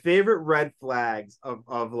my favorite red flags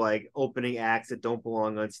of like opening acts that don't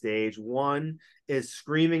belong on stage. One is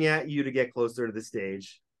screaming at you to get closer to the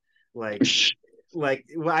stage. Like like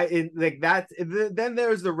like that. Then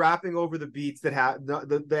there's the rapping over the beats that have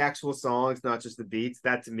the actual songs, not just the beats.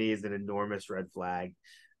 That to me is an enormous red flag.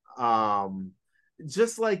 Um,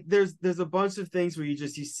 just like there's a bunch of things where you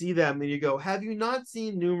see them and you go, have you not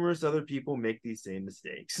seen numerous other people make these same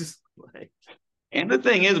mistakes? Like, And the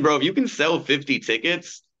thing is, bro, if you can sell 50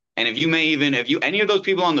 tickets, and if you any of those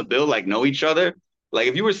people on the bill like know each other, like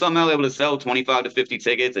if you were somehow able to sell 25 to 50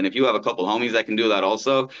 tickets, and if you have a couple homies that can do that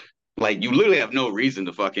also, like you literally have no reason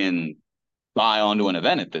to fucking buy onto an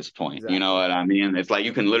event at this point. You know exactly. what I mean? It's like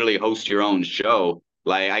you can literally host your own show.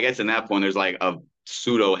 Like I guess in that point there's like a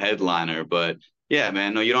pseudo headliner, but yeah,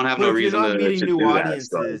 man, no, you don't have But no if you're reason not meeting to new do that.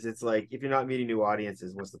 So audiences, it's like if you're not meeting new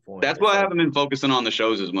audiences, what's the point? that's It's why I like, haven't been focusing on the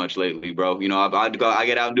shows as much lately, bro. You know, yeah, I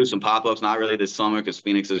get out and do some pop-ups, not really this summer because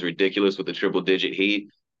Phoenix is ridiculous with the triple digit heat.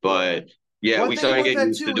 yeah. But yeah, One we thing started about getting that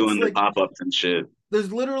used to too, it's doing the like pop-ups and shit.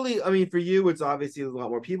 there's literally, I mean, for you, it's obviously a lot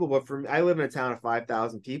more people, but for me, I live in a town of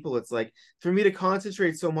 5,000 people. It's like for me to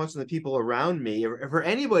concentrate so much on the people around me, or for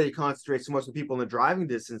anybody to concentrate so much on people in the driving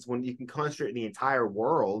distance, when you can concentrate in the entire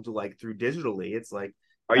world, like through digitally, it's like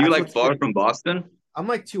Are you that's like what's far good. from Boston? I'm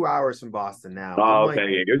like 2 hours from Boston now. I'm Oh, like,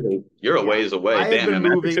 okay. Yeah, you're a yeah, ways away. I have Damn, been man,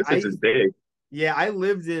 moving. Massachusetts is big. Yeah, I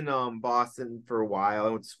lived in Boston for a while. I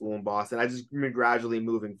went to school in Boston. I just been gradually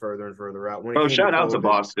moving further and further out. When it Bro, came to shout out to COVID,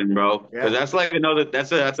 Boston, bro, because yeah, that's like another.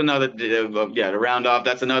 That's another. Yeah, to round off,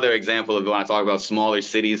 that's another example of when I talk about smaller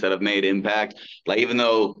cities that have made impact. Like even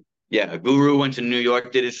though, yeah, Guru went to New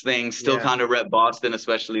York, did his thing, still yeah, kind of rep Boston,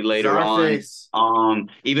 especially later on. Czarface.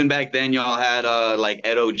 Even back then, y'all had like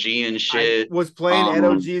Ed OG and I shit. was playing Ed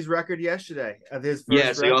Um, OG's record yesterday of his yeah,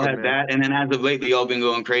 first so y'all record, had man. that, and then as of lately, y'all been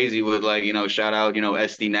going crazy with like shout out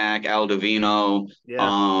SD Knack, Al Davino,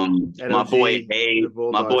 Yeah, Ed my boy OG and the Hayes,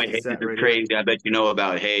 Bulldogs. He's Hayes set is right here. crazy. I bet you know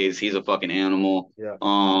about Hayes. He's a fucking animal. Yeah,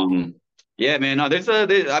 Yeah, man. No,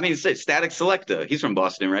 I mean, Static Selecta. He's from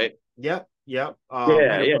Boston, right? yep, yep.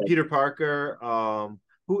 Yeah, yeah. Peter Parker.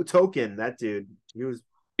 Who Token? That dude. He was.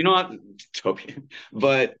 You know what? Token.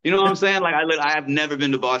 But you know what I'm saying? Like I have never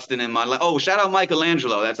been to Boston in my life. Oh, shout out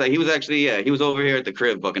Michelangelo. That's like he was actually he was over here at the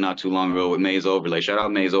crib fucking not too long ago with Maze Overlay. Shout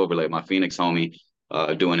out Maze Overlay, my Phoenix homie,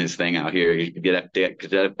 doing his thing out here. You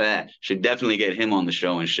should should definitely get him on the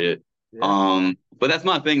show and shit. Yeah, But that's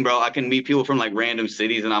my thing, bro. I can meet people from like random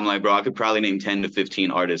cities, and I'm like, bro, I could probably name 10 to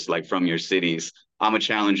 15 artists like from your cities. I'm gonna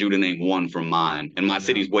challenge you to name one from mine, and my I know.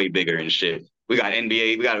 city's way bigger and shit. We got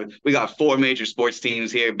NBA. We got four major sports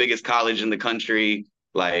teams here, biggest college in the country,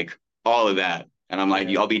 like all of that. And I'm like,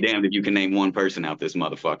 Yeah. I'll be damned if you can name one person out this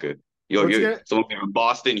motherfucker. What's You're gonna someone from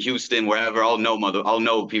Boston, Houston, wherever. I'll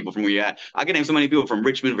know people from where you're at. I can name so many people from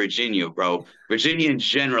Richmond, Virginia, bro. Virginia in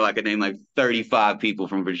general, I could name like 35 people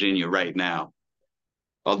from Virginia right now.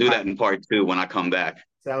 I'll do I, that in part two when I come back.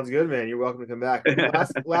 sounds good, man. You're welcome to come back.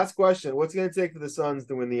 Last question. What's it gonna take for the Suns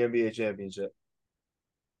to win the NBA championship?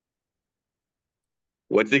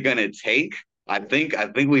 What's it gonna take? Yeah.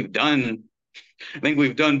 I think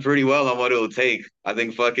we've done pretty well on what it'll take. I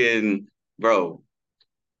think fucking bro,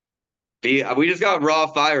 we just got raw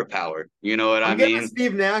firepower. You know what I I'm getting a mean?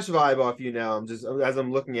 Steve Nash vibe off you now. I'm just as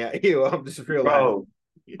I'm looking at you, I'm just realizing. Bro,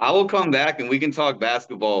 I will come back and we can talk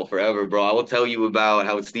basketball forever, bro. I will tell you about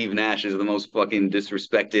how Steve Nash is the most fucking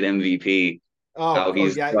disrespected MVP. How Oh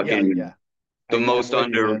he's yeah, yeah, fucking yeah. I'm with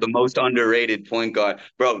you, man. the most underrated point guard.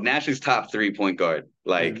 Bro, Nash is top three point guard.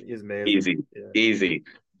 Like He's amazing. easy, Yeah. easy.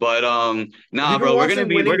 But Have you nah, been bro, watching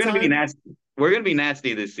we're Winning gonna be Time? nasty. We're gonna be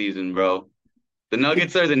nasty this season, bro. The Did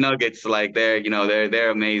Nuggets are the Nuggets. Like they're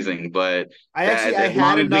amazing. But I as had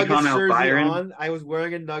long a as we come Nuggets out jersey firing, on. I was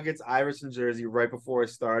wearing a Nuggets Iverson jersey right before I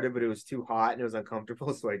started, but it was too hot and it was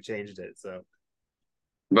uncomfortable, so I changed it. So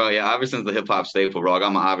bro, yeah, Iverson's the hip hop staple, bro. I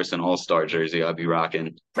got my Iverson All Star jersey. I'll be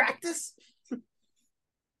rocking. practice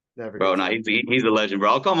never Bro, gets nah, old. he's a legend,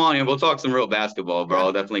 bro. I'll come on here. We'll talk some real basketball, bro. Yeah,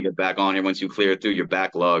 I'll definitely get back on here once you clear through your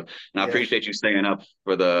backlog. And I yeah, appreciate you staying up no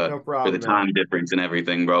for the problem, man. time difference and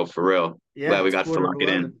everything, bro. For real. Yeah, Glad we it's got to quarter of lock it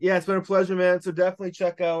 11. in. Yeah, it's been a pleasure, man. So definitely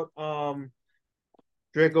check out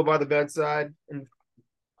Draco by the Bedside and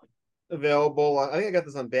available. I think I got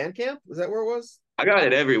this on Bandcamp. Is that where it was? I got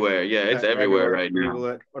it everywhere. Yeah, it's everywhere Everywhere. right now. Google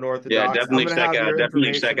it. Yeah, Unorthodocks. I'm gonna have your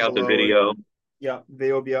definitely check information out the below it. video. Yeah,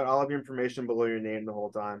 they will be out. I'll have your information below your name the whole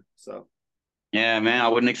time. So Yeah, man, I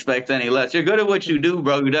wouldn't expect any less. You're good at what you do,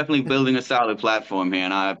 bro. You're definitely building a solid platform here.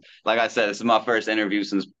 And like I said, this is my first interview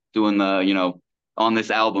since doing on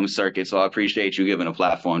this album circuit. So I appreciate you giving a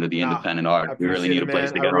platform to the nah, independent I artists. We really appreciate need it, a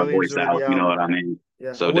place man. to I get our really voice enjoyed the out. You know what album. I mean?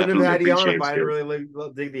 Yeah, I So wouldn't have definitely had you on if appreciate I didn't you. really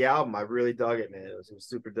dig the album. I really dug it, man. It was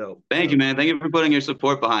super dope. Thank you, So man. Thank you for putting your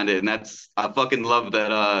support behind it. And I fucking love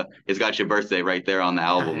that it's got your birthday right there on the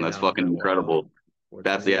album. I That's know, isn't fucking that wild? incredible.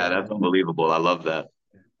 That's unbelievable. I love that.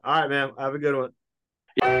 All right, man. Have a good one.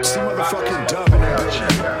 Some motherfucking dub in that building.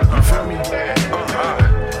 You feel me?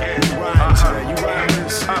 You riding today? You riding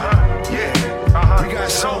this? We got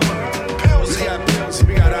sober. We got pills.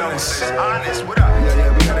 We got honest. What up?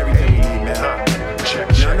 Yeah, we got everything we need, man.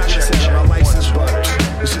 I'm not gonna say I'm a licensed, but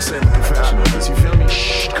let's just say I'm a professional. You feel me?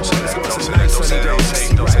 Come on, let's go to some nice sunny days.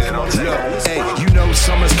 Hey, you know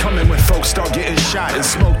summer's coming when folks start getting shot and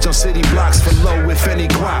smoked on city blocks for low, if any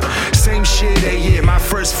guap. Same shit, yeah, my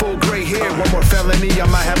first full gray hair. One more felony, I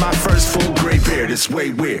might have my first full gray beard. It's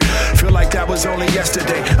way weird. Feel like that was only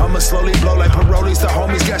yesterday. I'ma slowly blow like parolees, the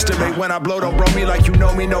homies guesstimate. When I blow, don't bro me like you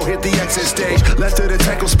know me, no hit the exit stage. Left of the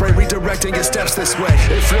tackle spray, redirecting your steps this way.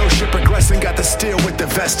 If real shit progressing, got the steel with the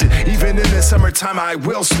vested. Even in the summertime, I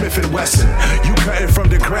will Smith and Wesson. You cutting from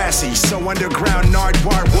the grassy, so underground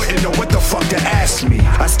Nardwar wouldn't know what the fuck to ask me.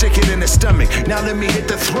 I stick it in the stomach, now let me hit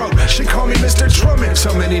the throat. She call me Mr. Drummond.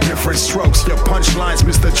 So many different strokes. Your punchlines,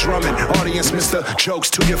 Mr. Drummond. Audience, Mr. Jokes.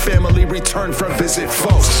 To your family, return from visit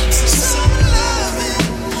folks. Some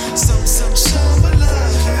loving, some loving.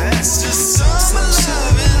 That's just some loving,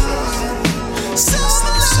 some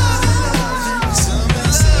loving, some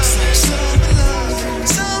loving,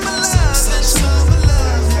 some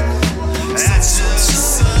loving. That's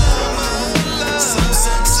just some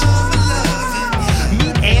loving.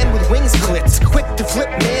 Meet Ann with wings clips, quick to flip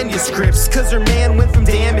manuscripts. Cause her man went from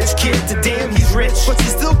damaged kid to damn he's rich. But she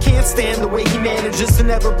still can't stand the way he manages to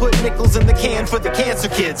never put nickels in the can for the cancer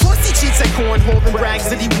kids. Plus he cheats at cornhole and brags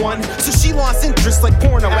that he won. So she lost interest like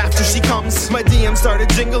porno after she comes. My DM started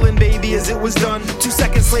jingling, baby, as it was done. 2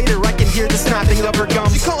 seconds later I can hear the snapping of her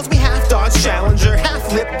gums. She calls me half Dodge Challenger,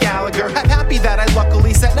 half Lip Gallagher. I'm happy that I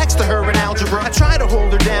luckily sat next to her in algebra. I tried to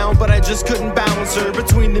hold her down, but I just couldn't balance her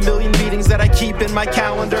between the million meetings that I keep in my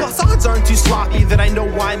calendar. Plus odds aren't too sloppy that I know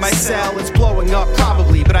why my cell is blowing up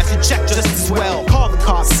probably, but I should check just as well. Call the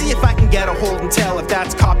cops, see if I can get a hold and tell if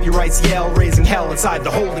that's copyrights Yale raising hell inside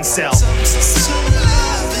the holding cell. Some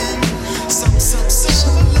loving, some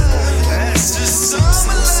loving. That's just some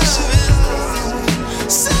loving,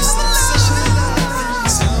 some loving, some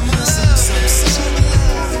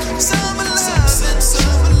loving.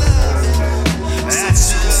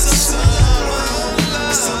 That's just some loving.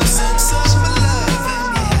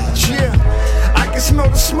 Yeah, I can smell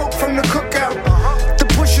the smoke from the cookout. The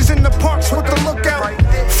bushes in the parks with the lookout.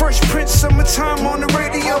 Fresh Prince, summertime on the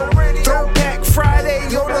radio. Throwback Friday,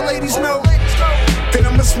 yo, the ladies know. Then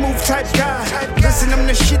I'm a smooth type guy. Listen, I'm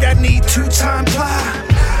the shit I need 2-time ply.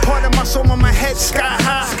 Part of my soul on my head sky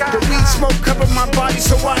high. The weed smoke cover my body,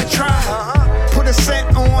 so I try. Put a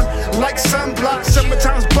scent on like sunblock.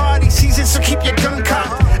 Summertime's body season, so keep your gun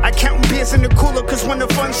cocked. I count beers in the cooler, cause when the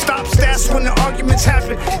fun stops, that's when the arguments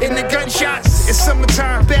happen. And the gunshots, it's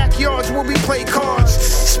summertime, backyards where we play cards.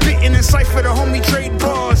 Spitting in cypher, the homie trade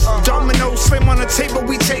bars. Dominoes slam on the table,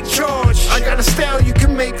 we take charge. I got a style you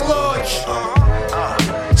can make